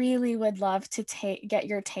I really would love to get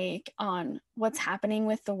your take on what's happening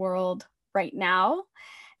with the world right now,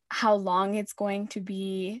 how long it's going to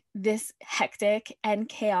be this hectic and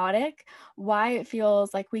chaotic, why it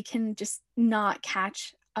feels like we can just not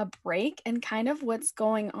catch a break, and kind of what's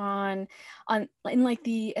going on in like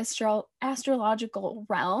the astrological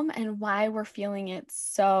realm, and why we're feeling it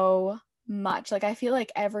so much. Like I feel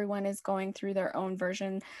like everyone is going through their own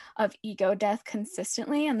version of ego death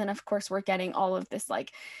consistently, and then of course we're getting all of this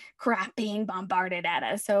like crap being bombarded at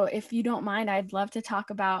us. So if you don't mind, I'd love to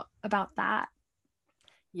talk about that.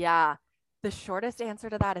 Yeah. The shortest answer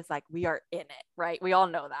to that is like, we are in it, right? We all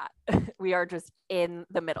know that. We are just in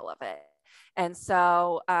the middle of it. And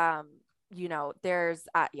so, there's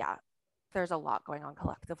a lot going on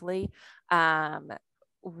collectively.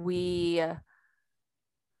 We,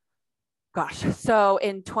 gosh, so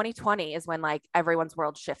in 2020 is when like everyone's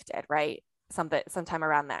world shifted, right? Sometime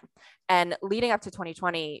around then. And leading up to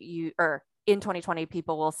 2020, in 2020,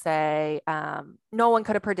 people will say, no one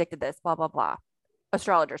could have predicted this, blah, blah, blah.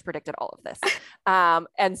 Astrologers predicted all of this.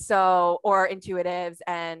 And so, or intuitives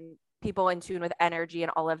and people in tune with energy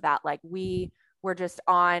and all of that. Like we were just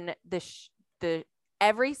on the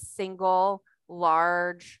every single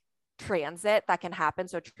large transit that can happen.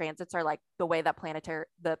 So transits are like the way that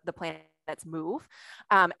the planets move.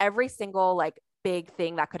 Every single like big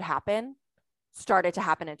thing that could happen started to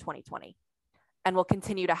happen in 2020 and will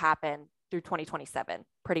continue to happen through 2027,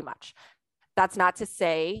 pretty much. That's not to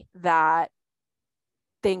say that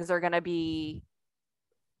things are going to be,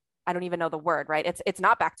 I don't even know the word, right? It's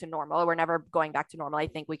not back to normal. We're never going back to normal. I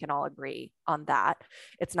think we can all agree on that.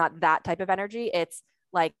 It's not that type of energy. It's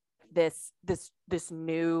like this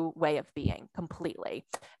new way of being completely.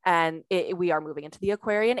 And we are moving into the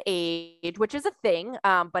Aquarian age, which is a thing,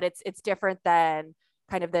 but it's different than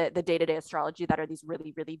kind of the day-to-day astrology that are these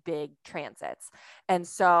really, really big transits. And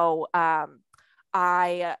so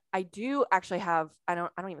I do actually have, I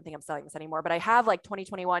don't even think I'm selling this anymore, but I have like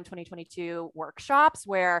 2021, 2022 workshops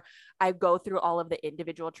where I go through all of the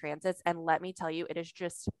individual transits. And let me tell you, it is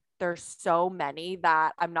just, there's so many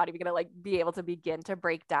that I'm not even going to like be able to begin to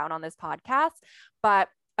break down on this podcast. But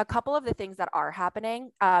a couple of the things that are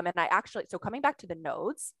happening, and I actually, so coming back to the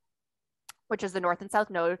nodes, which is the north and south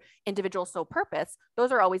node, individual soul purpose,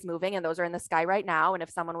 those are always moving and those are in the sky right now. And if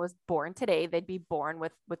someone was born today, they'd be born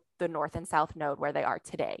with the north and south node where they are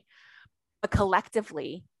today. But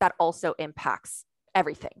collectively, that also impacts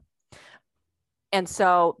everything. And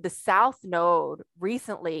so the south node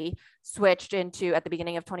recently switched into, at the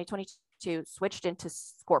beginning of 2022, switched into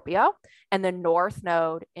Scorpio, and the north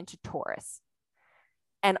node into Taurus.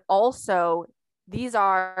 And also, these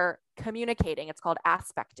are communicating, it's called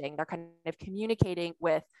aspecting. They're kind of communicating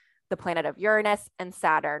with the planet of Uranus and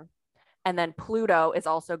Saturn. And then Pluto is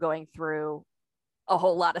also going through a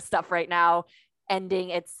whole lot of stuff right now, ending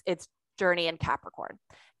its journey in Capricorn.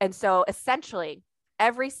 And so essentially,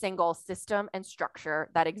 every single system and structure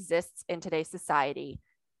that exists in today's society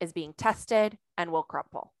is being tested and will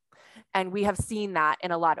crumble. And we have seen that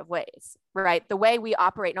in a lot of ways, right? The way we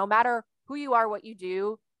operate, no matter who you are, what you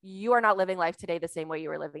do, you are not living life today the same way you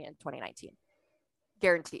were living in 2019,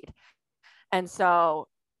 guaranteed. And so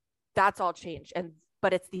that's all changed.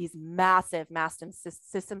 But it's these massive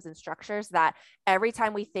systems and structures that every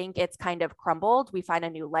time we think it's kind of crumbled, we find a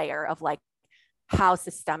new layer of like how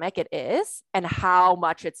systemic it is and how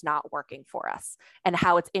much it's not working for us and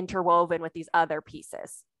how it's interwoven with these other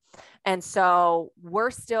pieces. And so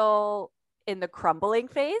we're still in the crumbling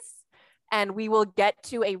phase and we will get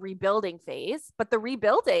to a rebuilding phase, but the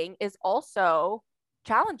rebuilding is also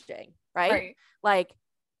challenging, right? Like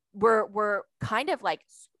we're kind of like,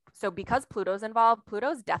 so because Pluto's involved,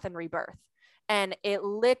 Pluto's death and rebirth, and it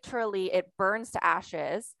burns to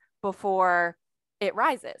ashes before it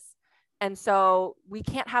rises. And so we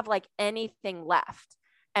can't have like anything left.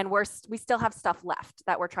 And we still have stuff left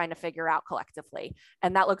that we're trying to figure out collectively.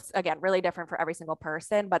 And that looks, again, really different for every single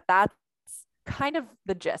person, but that's kind of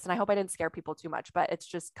the gist. And I hope I didn't scare people too much, but it's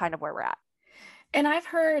just kind of where we're at. And I've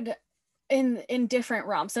heard in different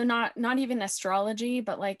realms, so not even astrology,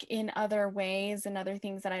 but like in other ways and other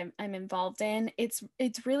things that I'm involved in, it's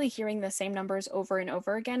really hearing the same numbers over and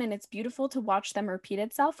over again, and it's beautiful to watch them repeat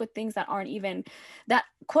itself with things that aren't even, that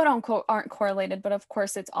quote unquote aren't correlated, but of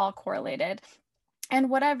course it's all correlated. And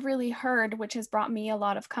what I've really heard, which has brought me a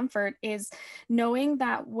lot of comfort, is knowing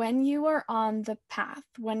that when you are on the path,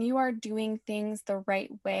 when you are doing things the right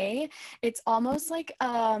way, it's almost like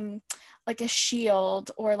a shield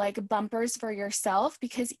or like bumpers for yourself,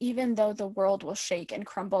 because even though the world will shake and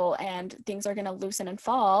crumble and things are going to loosen and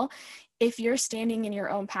fall, if you're standing in your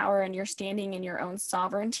own power and you're standing in your own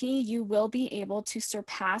sovereignty, you will be able to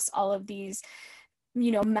surpass all of these,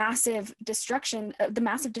 massive destruction, the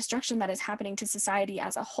massive destruction that is happening to society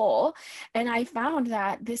as a whole. And I found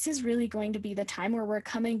that this is really going to be the time where we're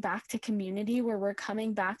coming back to community, where we're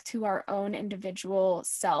coming back to our own individual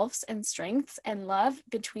selves and strengths and love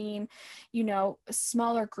between,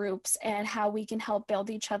 smaller groups, and how we can help build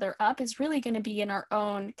each other up is really going to be in our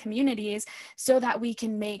own communities so that we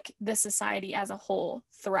can make the society as a whole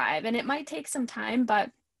thrive. And it might take some time,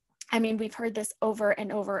 but I mean, we've heard this over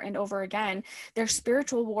and over and over again. There's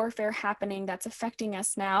spiritual warfare happening that's affecting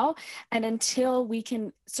us now. And until we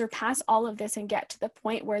can surpass all of this and get to the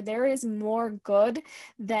point where there is more good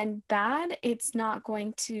than bad, it's not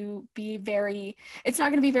going to be very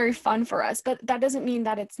fun for us. But that doesn't mean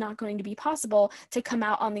that it's not going to be possible to come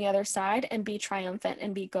out on the other side and be triumphant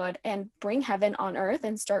and be good and bring heaven on earth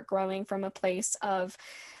and start growing from a place of,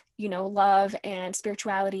 love and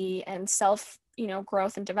spirituality and self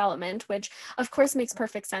growth and development, which of course makes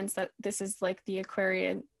perfect sense that this is like the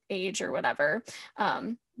Aquarian age or whatever,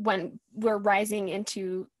 when we're rising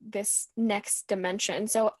into this next dimension.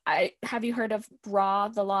 So have you heard of Ra,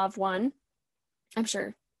 the law of one? I'm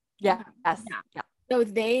sure. Yeah. Yes. Yeah. So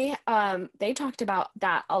they talked about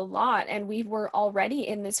that a lot, and we were already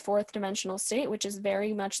in this fourth dimensional state, which is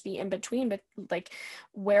very much the in between, but like,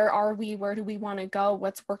 where are we? Where do we want to go?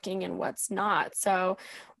 What's working and what's not? So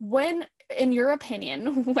when, in your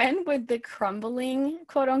opinion, when would the crumbling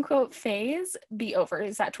quote unquote phase be over?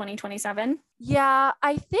 Is that 2027? Yeah,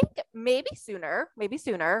 I think maybe sooner.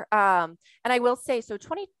 And I will say, so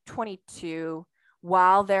 2022,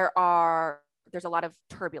 while there's a lot of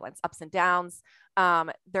turbulence, ups and downs,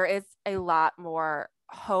 there is a lot more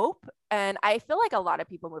hope. And I feel like a lot of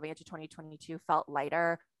people moving into 2022 felt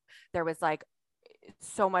lighter. There was like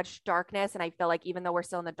so much darkness, and I feel like even though we're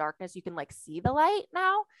still in the darkness, you can like see the light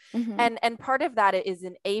now. Mm-hmm. And part of that is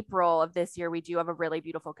in April of this year, we do have a really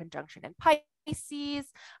beautiful conjunction in Pisces.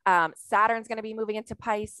 Saturn's going to be moving into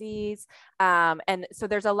Pisces, and so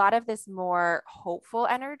there's a lot of this more hopeful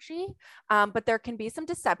energy, but there can be some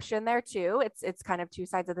deception there too. It's kind of two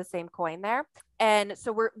sides of the same coin there. And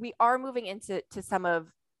so we are moving into some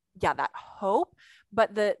of that hope,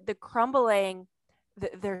 but the crumbling,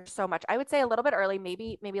 there's so much. I would say a little bit early,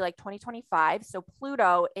 maybe like 2025. So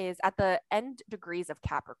Pluto is at the end degrees of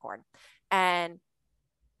Capricorn. And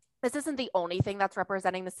this isn't the only thing that's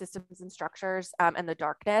representing the systems and structures and the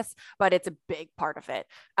darkness, but it's a big part of it.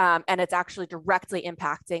 And it's actually directly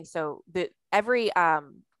impacting. So every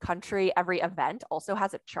country, every event also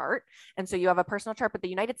has a chart. And so you have a personal chart, but the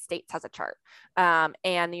United States has a chart.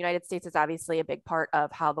 And the United States is obviously a big part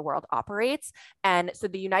of how the world operates. And so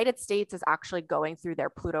the United States is actually going through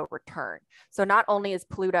their Pluto return. So not only is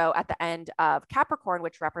Pluto at the end of Capricorn,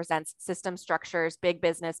 which represents system structures, big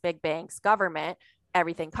business, big banks, government,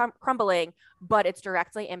 everything crumbling, but it's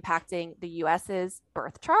directly impacting the US's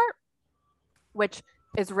birth chart, which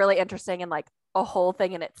is really interesting and like a whole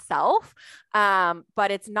thing in itself. But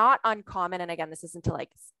it's not uncommon. And again, this isn't to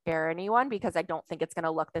like scare anyone because I don't think it's going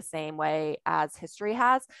to look the same way as history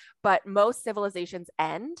has, but most civilizations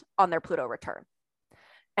end on their Pluto return.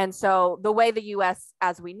 And so the way the US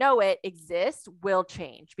as we know it exists will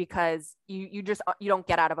change because you don't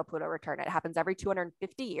get out of a Pluto return. It happens every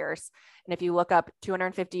 250 years. And if you look up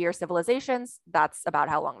 250-year civilizations, that's about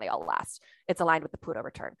how long they all last. It's aligned with the Pluto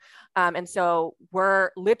return. And so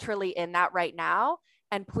we're literally in that right now.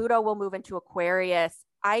 And Pluto will move into Aquarius.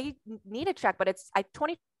 I need to check, but it's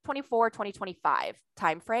 2024, 2025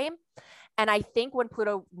 timeframe. And I think when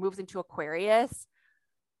Pluto moves into Aquarius,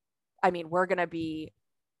 I mean,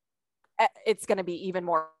 it's going to be even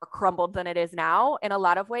more crumbled than it is now in a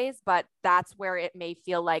lot of ways, but that's where it may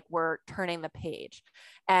feel like we're turning the page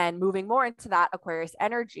and moving more into that Aquarius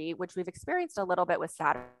energy, which we've experienced a little bit with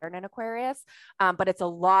Saturn in Aquarius. But it's a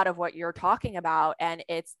lot of what you're talking about. And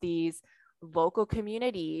it's these local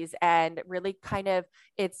communities and really kind of,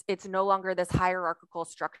 it's no longer this hierarchical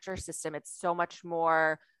structure system. It's so much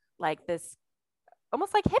more like this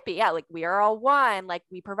almost like hippie. Yeah. Like we are all one, like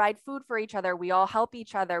we provide food for each other. We all help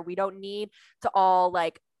each other. We don't need to all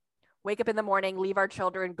like wake up in the morning, leave our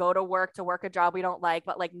children, go to work a job we don't like,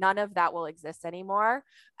 but like none of that will exist anymore.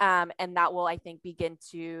 And that will, I think,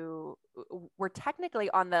 we're technically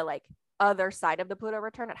on the like other side of the Pluto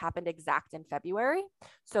return. It happened exact in February.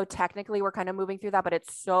 So technically we're kind of moving through that, but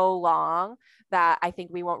it's so long that I think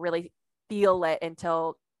we won't really feel it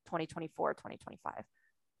until 2024, 2025.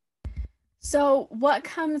 So, what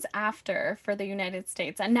comes after for the United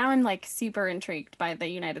States? And now I'm like super intrigued by the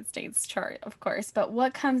United States chart, of course, but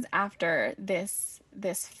what comes after this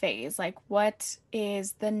phase? Like what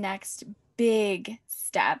is the next big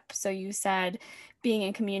step? So you said being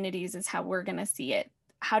in communities is how we're going to see it.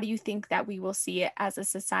 How do you think that we will see it as a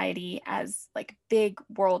society as like big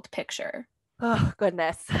world picture? Oh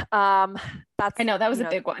goodness. I That's, know that was a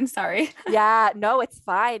big one, sorry. yeah, no, it's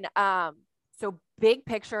fine. So big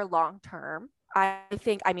picture, long term, I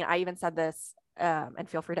think, I mean, I even said this, and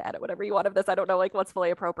feel free to edit whatever you want of this. I don't know like what's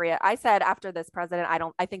fully appropriate. I said after this president,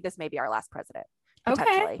 I think this may be our last president Okay.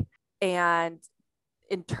 potentially. And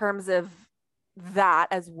in terms of that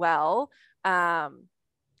as well,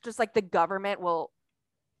 just like the government will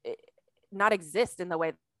not exist in the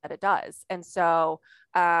way that it does. And so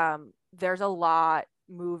there's a lot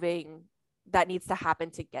moving that needs to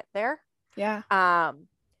happen to get there. Yeah.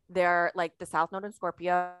 They're like the South Node in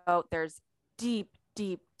Scorpio. There's deep,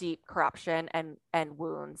 deep, deep corruption and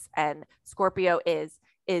wounds. And Scorpio is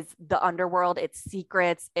the underworld. It's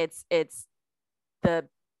secrets. It's the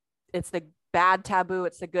bad taboo.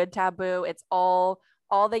 It's the good taboo. It's all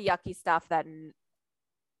the yucky stuff that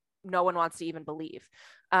no one wants to even believe.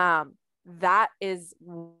 That is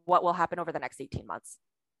what will happen over the next 18 months.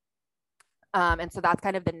 And so that's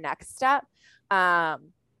kind of the next step.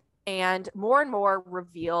 And more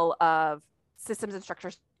reveal of systems and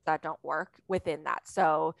structures that don't work within that.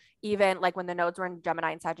 So even like when the nodes were in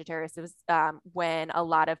Gemini and Sagittarius, it was when a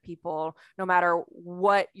lot of people, no matter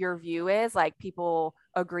what your view is, like people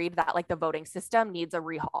agreed that like the voting system needs a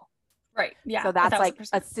rehaul. Right. Yeah. So that's like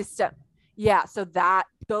a system. Yeah. So that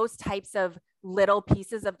those types of little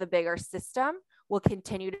pieces of the bigger system will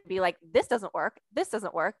continue to be like, this doesn't work. This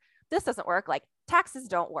doesn't work. This doesn't work. Like taxes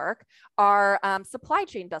don't work. Our supply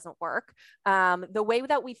chain doesn't work. The way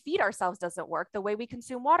that we feed ourselves doesn't work. The way we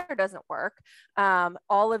consume water doesn't work.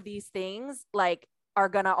 All of these things like are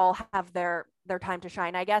going to all have their time to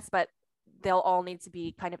shine, I guess, but they'll all need to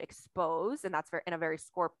be kind of exposed. And that's in a very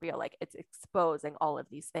Scorpio, like it's exposing all of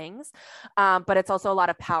these things. But it's also a lot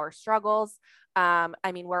of power struggles.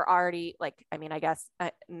 I mean, we're already like, I mean, I guess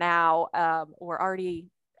now we're already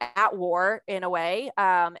at war in a way.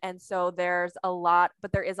 And so there is a lot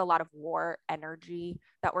of war energy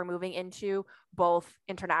that we're moving into, both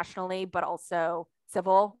internationally, but also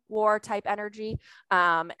civil war type energy.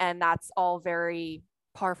 And that's all very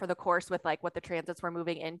par for the course with like what the transits we're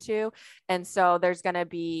moving into. And so there's going to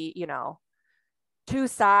be, you know, two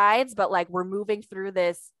sides, but like we're moving through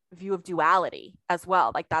this view of duality as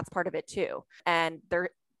well. Like that's part of it too. And there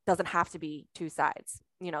doesn't have to be two sides.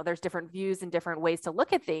 You know, there's different views and different ways to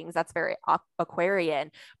look at things. That's very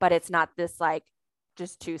Aquarian, but it's not this like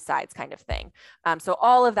just two sides kind of thing. So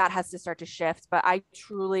all of that has to start to shift. But I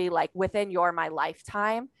truly like within my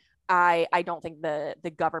lifetime, I don't think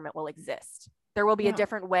the government will exist. There will be a Yeah.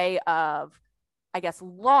 different way of, I guess,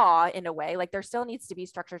 law in a way. Like there still needs to be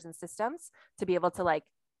structures and systems to be able to like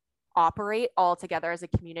operate all together as a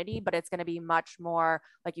community, but it's going to be much more,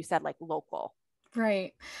 like you said, like local.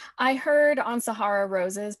 Right. I heard on Sahara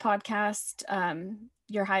Rose's podcast,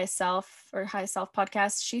 Your Highest Self or Highest Self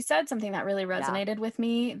podcast, she said something that really Yeah. resonated with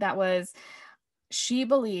me. That was, she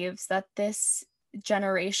believes that this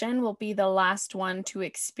generation will be the last one to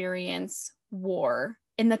experience war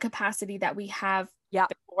in the capacity that we have Yeah.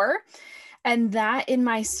 before. And that in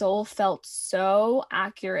my soul felt so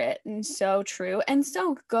accurate and so true and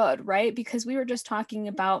so good, right? Because we were just talking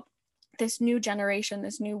about this new generation,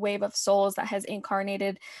 this new wave of souls that has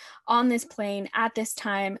incarnated on this plane at this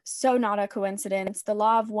time. So not a coincidence. The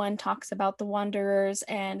Law of One talks about the wanderers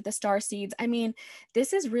and the star seeds. I mean,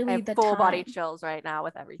 this is I really have the full body time. chills right now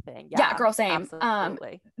with everything. Yeah, Yeah, girl, same.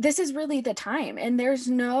 absolutely. This is really the time. And there's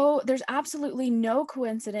absolutely no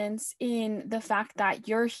coincidence in the fact that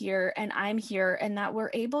you're here and I'm here and that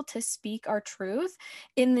we're able to speak our truth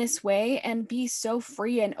in this way and be so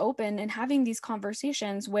free and open and having these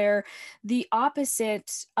conversations where the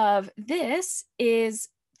opposite of this is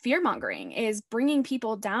fear mongering, is bringing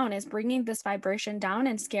people down, is bringing this vibration down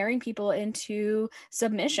and scaring people into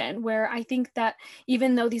submission. Where I think that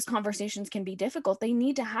even though these conversations can be difficult, they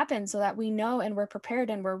need to happen so that we know and we're prepared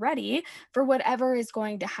and we're ready for whatever is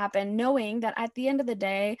going to happen, knowing that at the end of the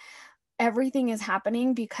day, everything is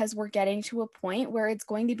happening because we're getting to a point where it's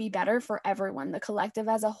going to be better for everyone. The collective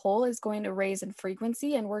as a whole is going to raise in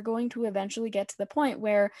frequency, and we're going to eventually get to the point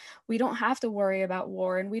where we don't have to worry about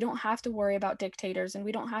war, and we don't have to worry about dictators, and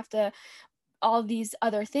we don't have to all these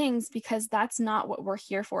other things, because that's not what we're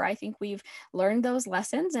here for. I think we've learned those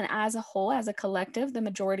lessons, and as a whole, as a collective, the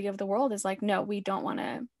majority of the world is like, no, we don't want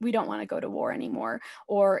to go to war anymore,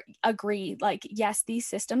 or agree like, yes, these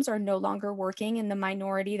systems are no longer working and the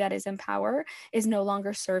minority that is in power is no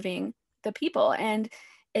longer serving the people. And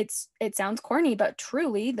it sounds corny, but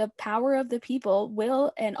truly the power of the people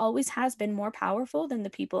will and always has been more powerful than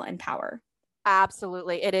the people in power.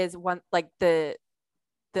 Absolutely. It is one like the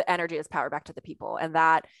energy is power back to the people. And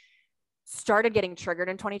that started getting triggered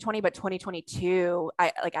in 2020, but 2022,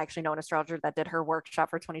 I actually know an astrologer that did her workshop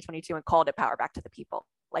for 2022 and called it power back to the people.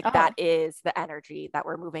 Like Oh, that is the energy that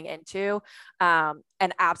we're moving into. And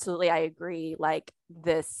absolutely, I agree. Like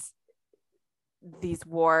these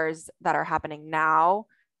wars that are happening now,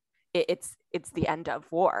 it's the end of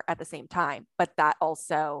war at the same time, but that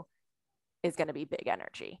also is going to be big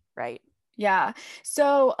energy, right? yeah.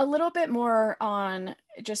 So a little bit more on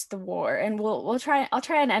just the war, and I'll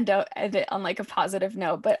try and end it on like a positive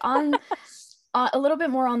note, but on a little bit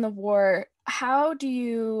more on the war. How do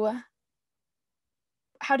you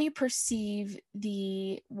perceive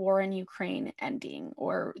the war in Ukraine ending,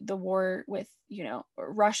 or the war with,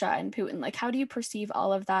 Russia and Putin? Like, how do you perceive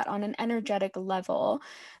all of that on an energetic level,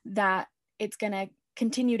 that it's going to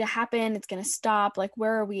continue to happen, it's going to stop? Like,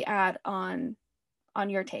 where are we at on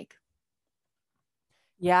your take?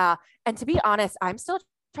 Yeah. And to be honest, I'm still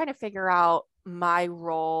trying to figure out my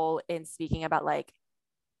role in speaking about like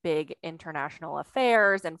big international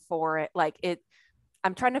affairs and for it, like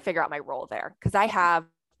I'm trying to figure out my role there because I have,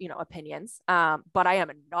 opinions, but I am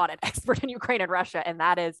not an expert in Ukraine and Russia. And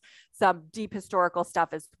that is some deep historical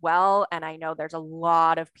stuff as well. And I know there's a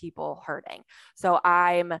lot of people hurting. So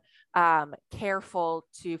I'm careful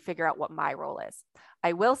to figure out what my role is.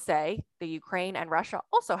 I will say the Ukraine and Russia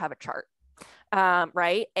also have a chart,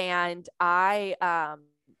 right? And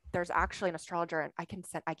there's actually an astrologer, and I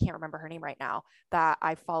can't remember her name right now, that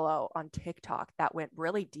I follow on TikTok that went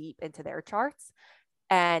really deep into their charts,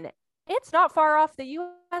 and it's not far off the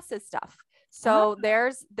US's stuff. So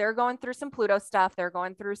Oh, they're going through some Pluto stuff. They're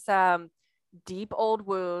going through some deep old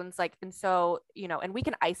wounds, like, and so, and we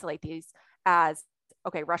can isolate these as,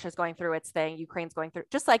 okay, Russia's going through its thing, Ukraine's going through,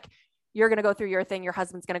 just like you're going to go through your thing, your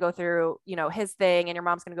husband's going to go through, his thing, and your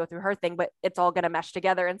mom's going to go through her thing, but it's all going to mesh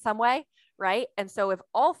together in some way, right? And so if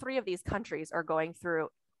all three of these countries are going through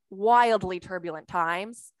wildly turbulent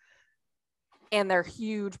times, and they're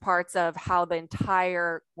huge parts of how the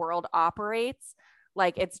entire world operates,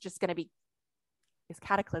 like it's just going to be, is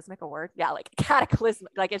cataclysmic a word? Yeah, like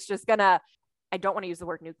cataclysmic, like it's just gonna I don't want to use the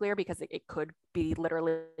word nuclear because it could be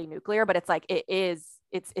literally nuclear, but it's like, it's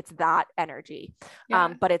that energy.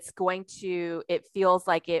 Yeah. But it feels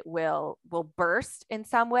like it will burst in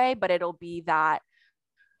some way, but it'll be that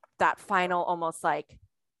final, almost like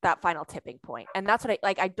that final tipping point. And that's what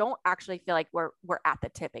I don't actually feel like we're at the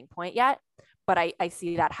tipping point yet, but I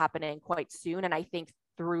see that happening quite soon. And I think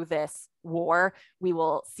through this war, we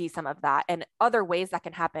will see some of that and other ways that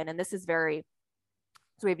can happen. And this is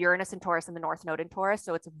so we have Uranus and Taurus and the North Node in Taurus.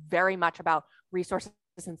 So it's very much about resources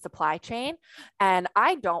and supply chain. And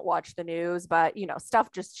I don't watch the news, but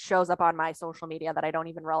stuff just shows up on my social media that I don't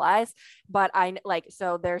even realize. But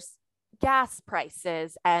so there's gas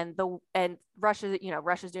prices and Russia,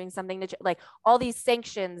 Russia's doing something to like all these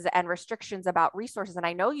sanctions and restrictions about resources. And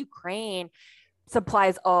I know Ukraine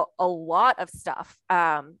supplies a lot of stuff.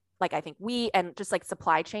 Like I think and just like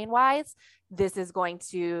supply chain wise, this is going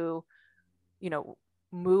to,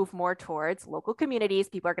 move more towards local communities.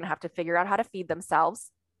 People are going to have to figure out how to feed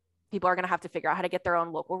themselves. People are going to have to figure out how to get their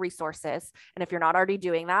own local resources. And if you're not already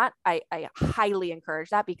doing that, I highly encourage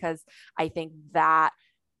that, because I think that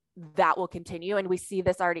will continue. And we see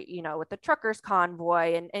this already, with the truckers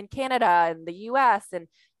convoy in Canada and the US, and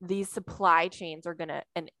these supply chains are going to,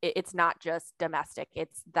 and it's not just domestic,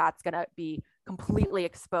 that's going to be completely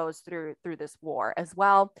exposed through this war as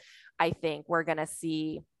well. I think we're going to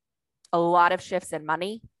see a lot of shifts in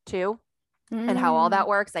money too, and how all that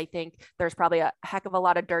works. I think there's probably a heck of a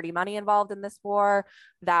lot of dirty money involved in this war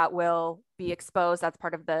that will be exposed. That's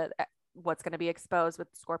part of what's going to be exposed with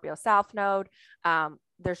Scorpio South Node.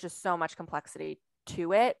 There's just so much complexity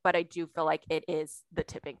to it, but I do feel like it is the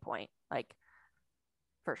tipping point, like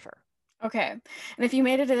for sure. Okay. And if you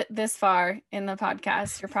made it this far in the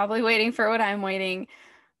podcast, you're probably waiting for what I'm waiting.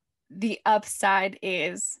 The upside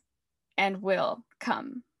is and will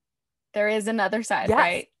come. There is another side, yes.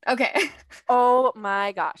 Right? Okay. Oh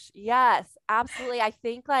my gosh. Yes, absolutely. I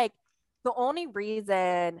think like the only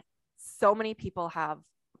reason so many people have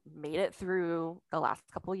made it through the last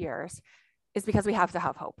couple of years is because we have to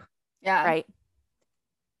have hope. Yeah. Right.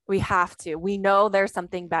 We have to. We know there's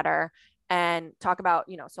something better. And talk about,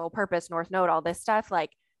 soul purpose, North Node, all this stuff.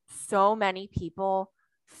 Like so many people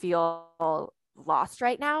feel lost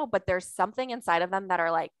right now, but there's something inside of them that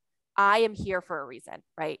are like, I am here for a reason,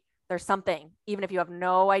 right? There's something, even if you have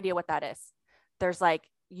no idea what that is, there's like,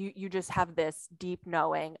 you just have this deep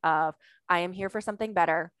knowing of, I am here for something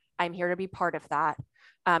better. I'm here to be part of that.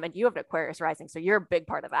 And you have an Aquarius rising, so you're a big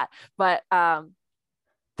part of that. But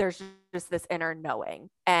there's just this inner knowing.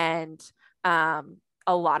 And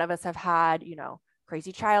a lot of us have had,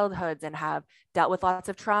 crazy childhoods and have dealt with lots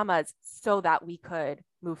of traumas so that we could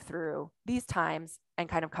move through these times and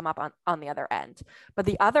kind of come up on the other end. But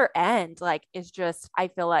the other end, like, is just, I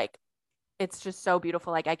feel like it's just so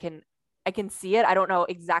beautiful. Like I can see it. I don't know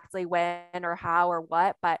exactly when or how or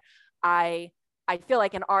what, but I feel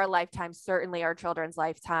like in our lifetime, certainly our children's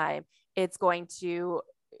lifetime, it's going to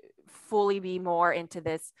fully be more into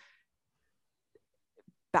this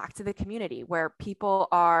back to the community where people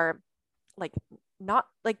are not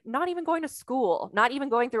even going to school, not even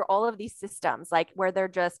going through all of these systems, like where they're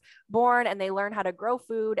just born and they learn how to grow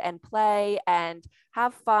food and play and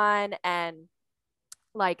have fun and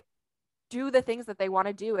like do the things that they want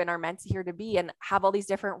to do and are meant to here to be, and have all these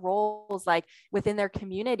different roles like within their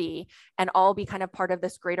community and all be kind of part of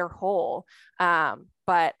this greater whole.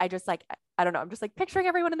 But I just like, I don't know, I'm just like picturing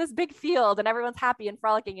everyone in this big field and everyone's happy and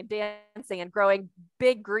frolicking and dancing and growing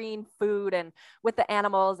big green food and with the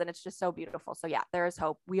animals. And it's just so beautiful. So yeah, there is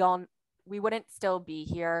hope. We wouldn't still be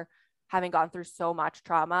here having gone through so much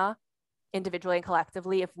trauma individually and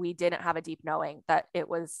collectively if we didn't have a deep knowing that it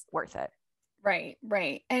was worth it. Right,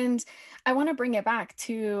 right. And I want to bring it back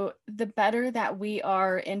to the better that we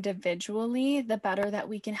are individually, the better that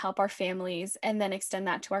we can help our families, and then extend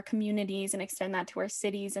that to our communities and extend that to our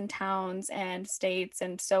cities and towns and states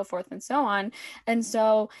and so forth and so on. And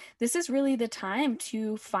so this is really the time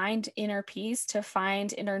to find inner peace, to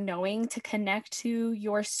find inner knowing, to connect to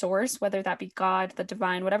your source, whether that be God, the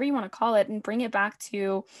divine, whatever you want to call it, and bring it back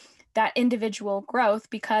to that individual growth.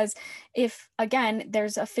 Because if, again,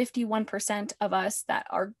 there's a 51% of us that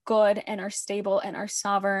are good and are stable and are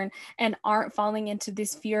sovereign and aren't falling into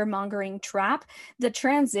this fear mongering trap, the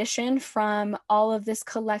transition from all of this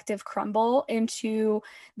collective crumble into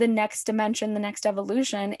the next dimension, the next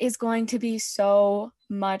evolution, is going to be so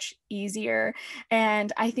much easier.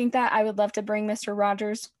 And I think that I would love to bring Mr.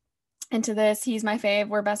 Rogers into this. He's my fave.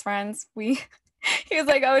 We're best friends. He was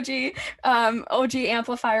like OG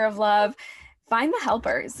amplifier of love. find the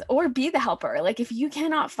helpers or be the helper. Like if you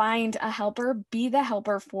cannot find a helper, be the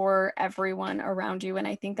helper for everyone around you. And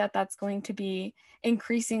I think that that's going to be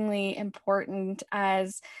increasingly important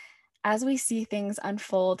as we see things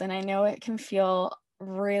unfold. And I know it can feel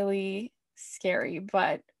really scary,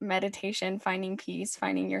 but meditation, finding peace,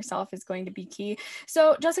 finding yourself is going to be key.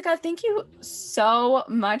 So Jessica, thank you so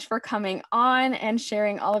much for coming on and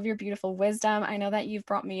sharing all of your beautiful wisdom. I know that you've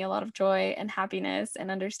brought me a lot of joy and happiness and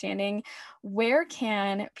understanding. Where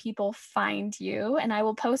can people find you? And I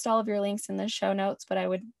will post all of your links in the show notes, but I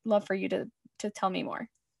would love for you to tell me more.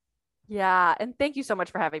 Yeah. And thank you so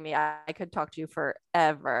much for having me. I could talk to you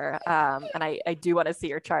forever. And I do want to see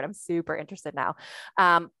your chart. I'm super interested now.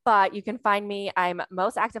 But you can find me. I'm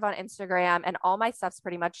most active on Instagram, and all my stuff's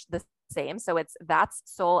pretty much the same. So it's That's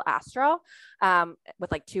Soul Astro,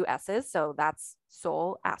 with like 2 S's. So that's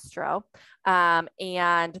Soul Astro.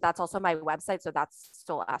 And that's also my website. So that's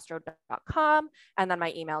soulastro.com. And then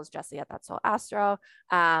my email is Jessie@thatsoulastro.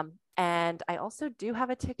 And I also do have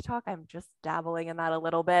a TikTok. I'm just dabbling in that a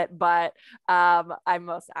little bit, but I'm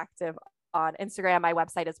most active on Instagram. My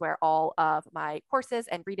website is where all of my courses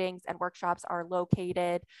and readings and workshops are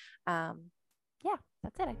located. Yeah,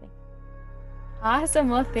 that's it, I think. Awesome.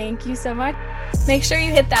 Well, thank you so much. Make sure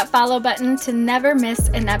you hit that follow button to never miss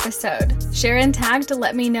an episode. Share and tag to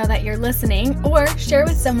let me know that you're listening, or share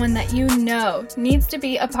with someone that you know needs to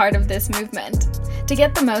be a part of this movement. To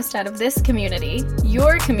get the most out of this community,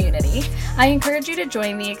 your community, I encourage you to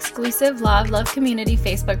join the exclusive Law of Love Community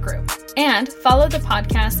Facebook group and follow the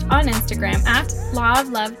podcast on Instagram at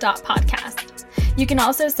lawoflove.podcast. You can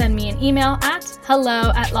also send me an email at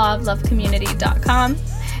hello@lawoflovecommunity.com.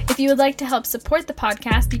 If you would like to help support the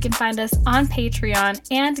podcast, you can find us on Patreon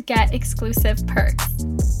and get exclusive perks.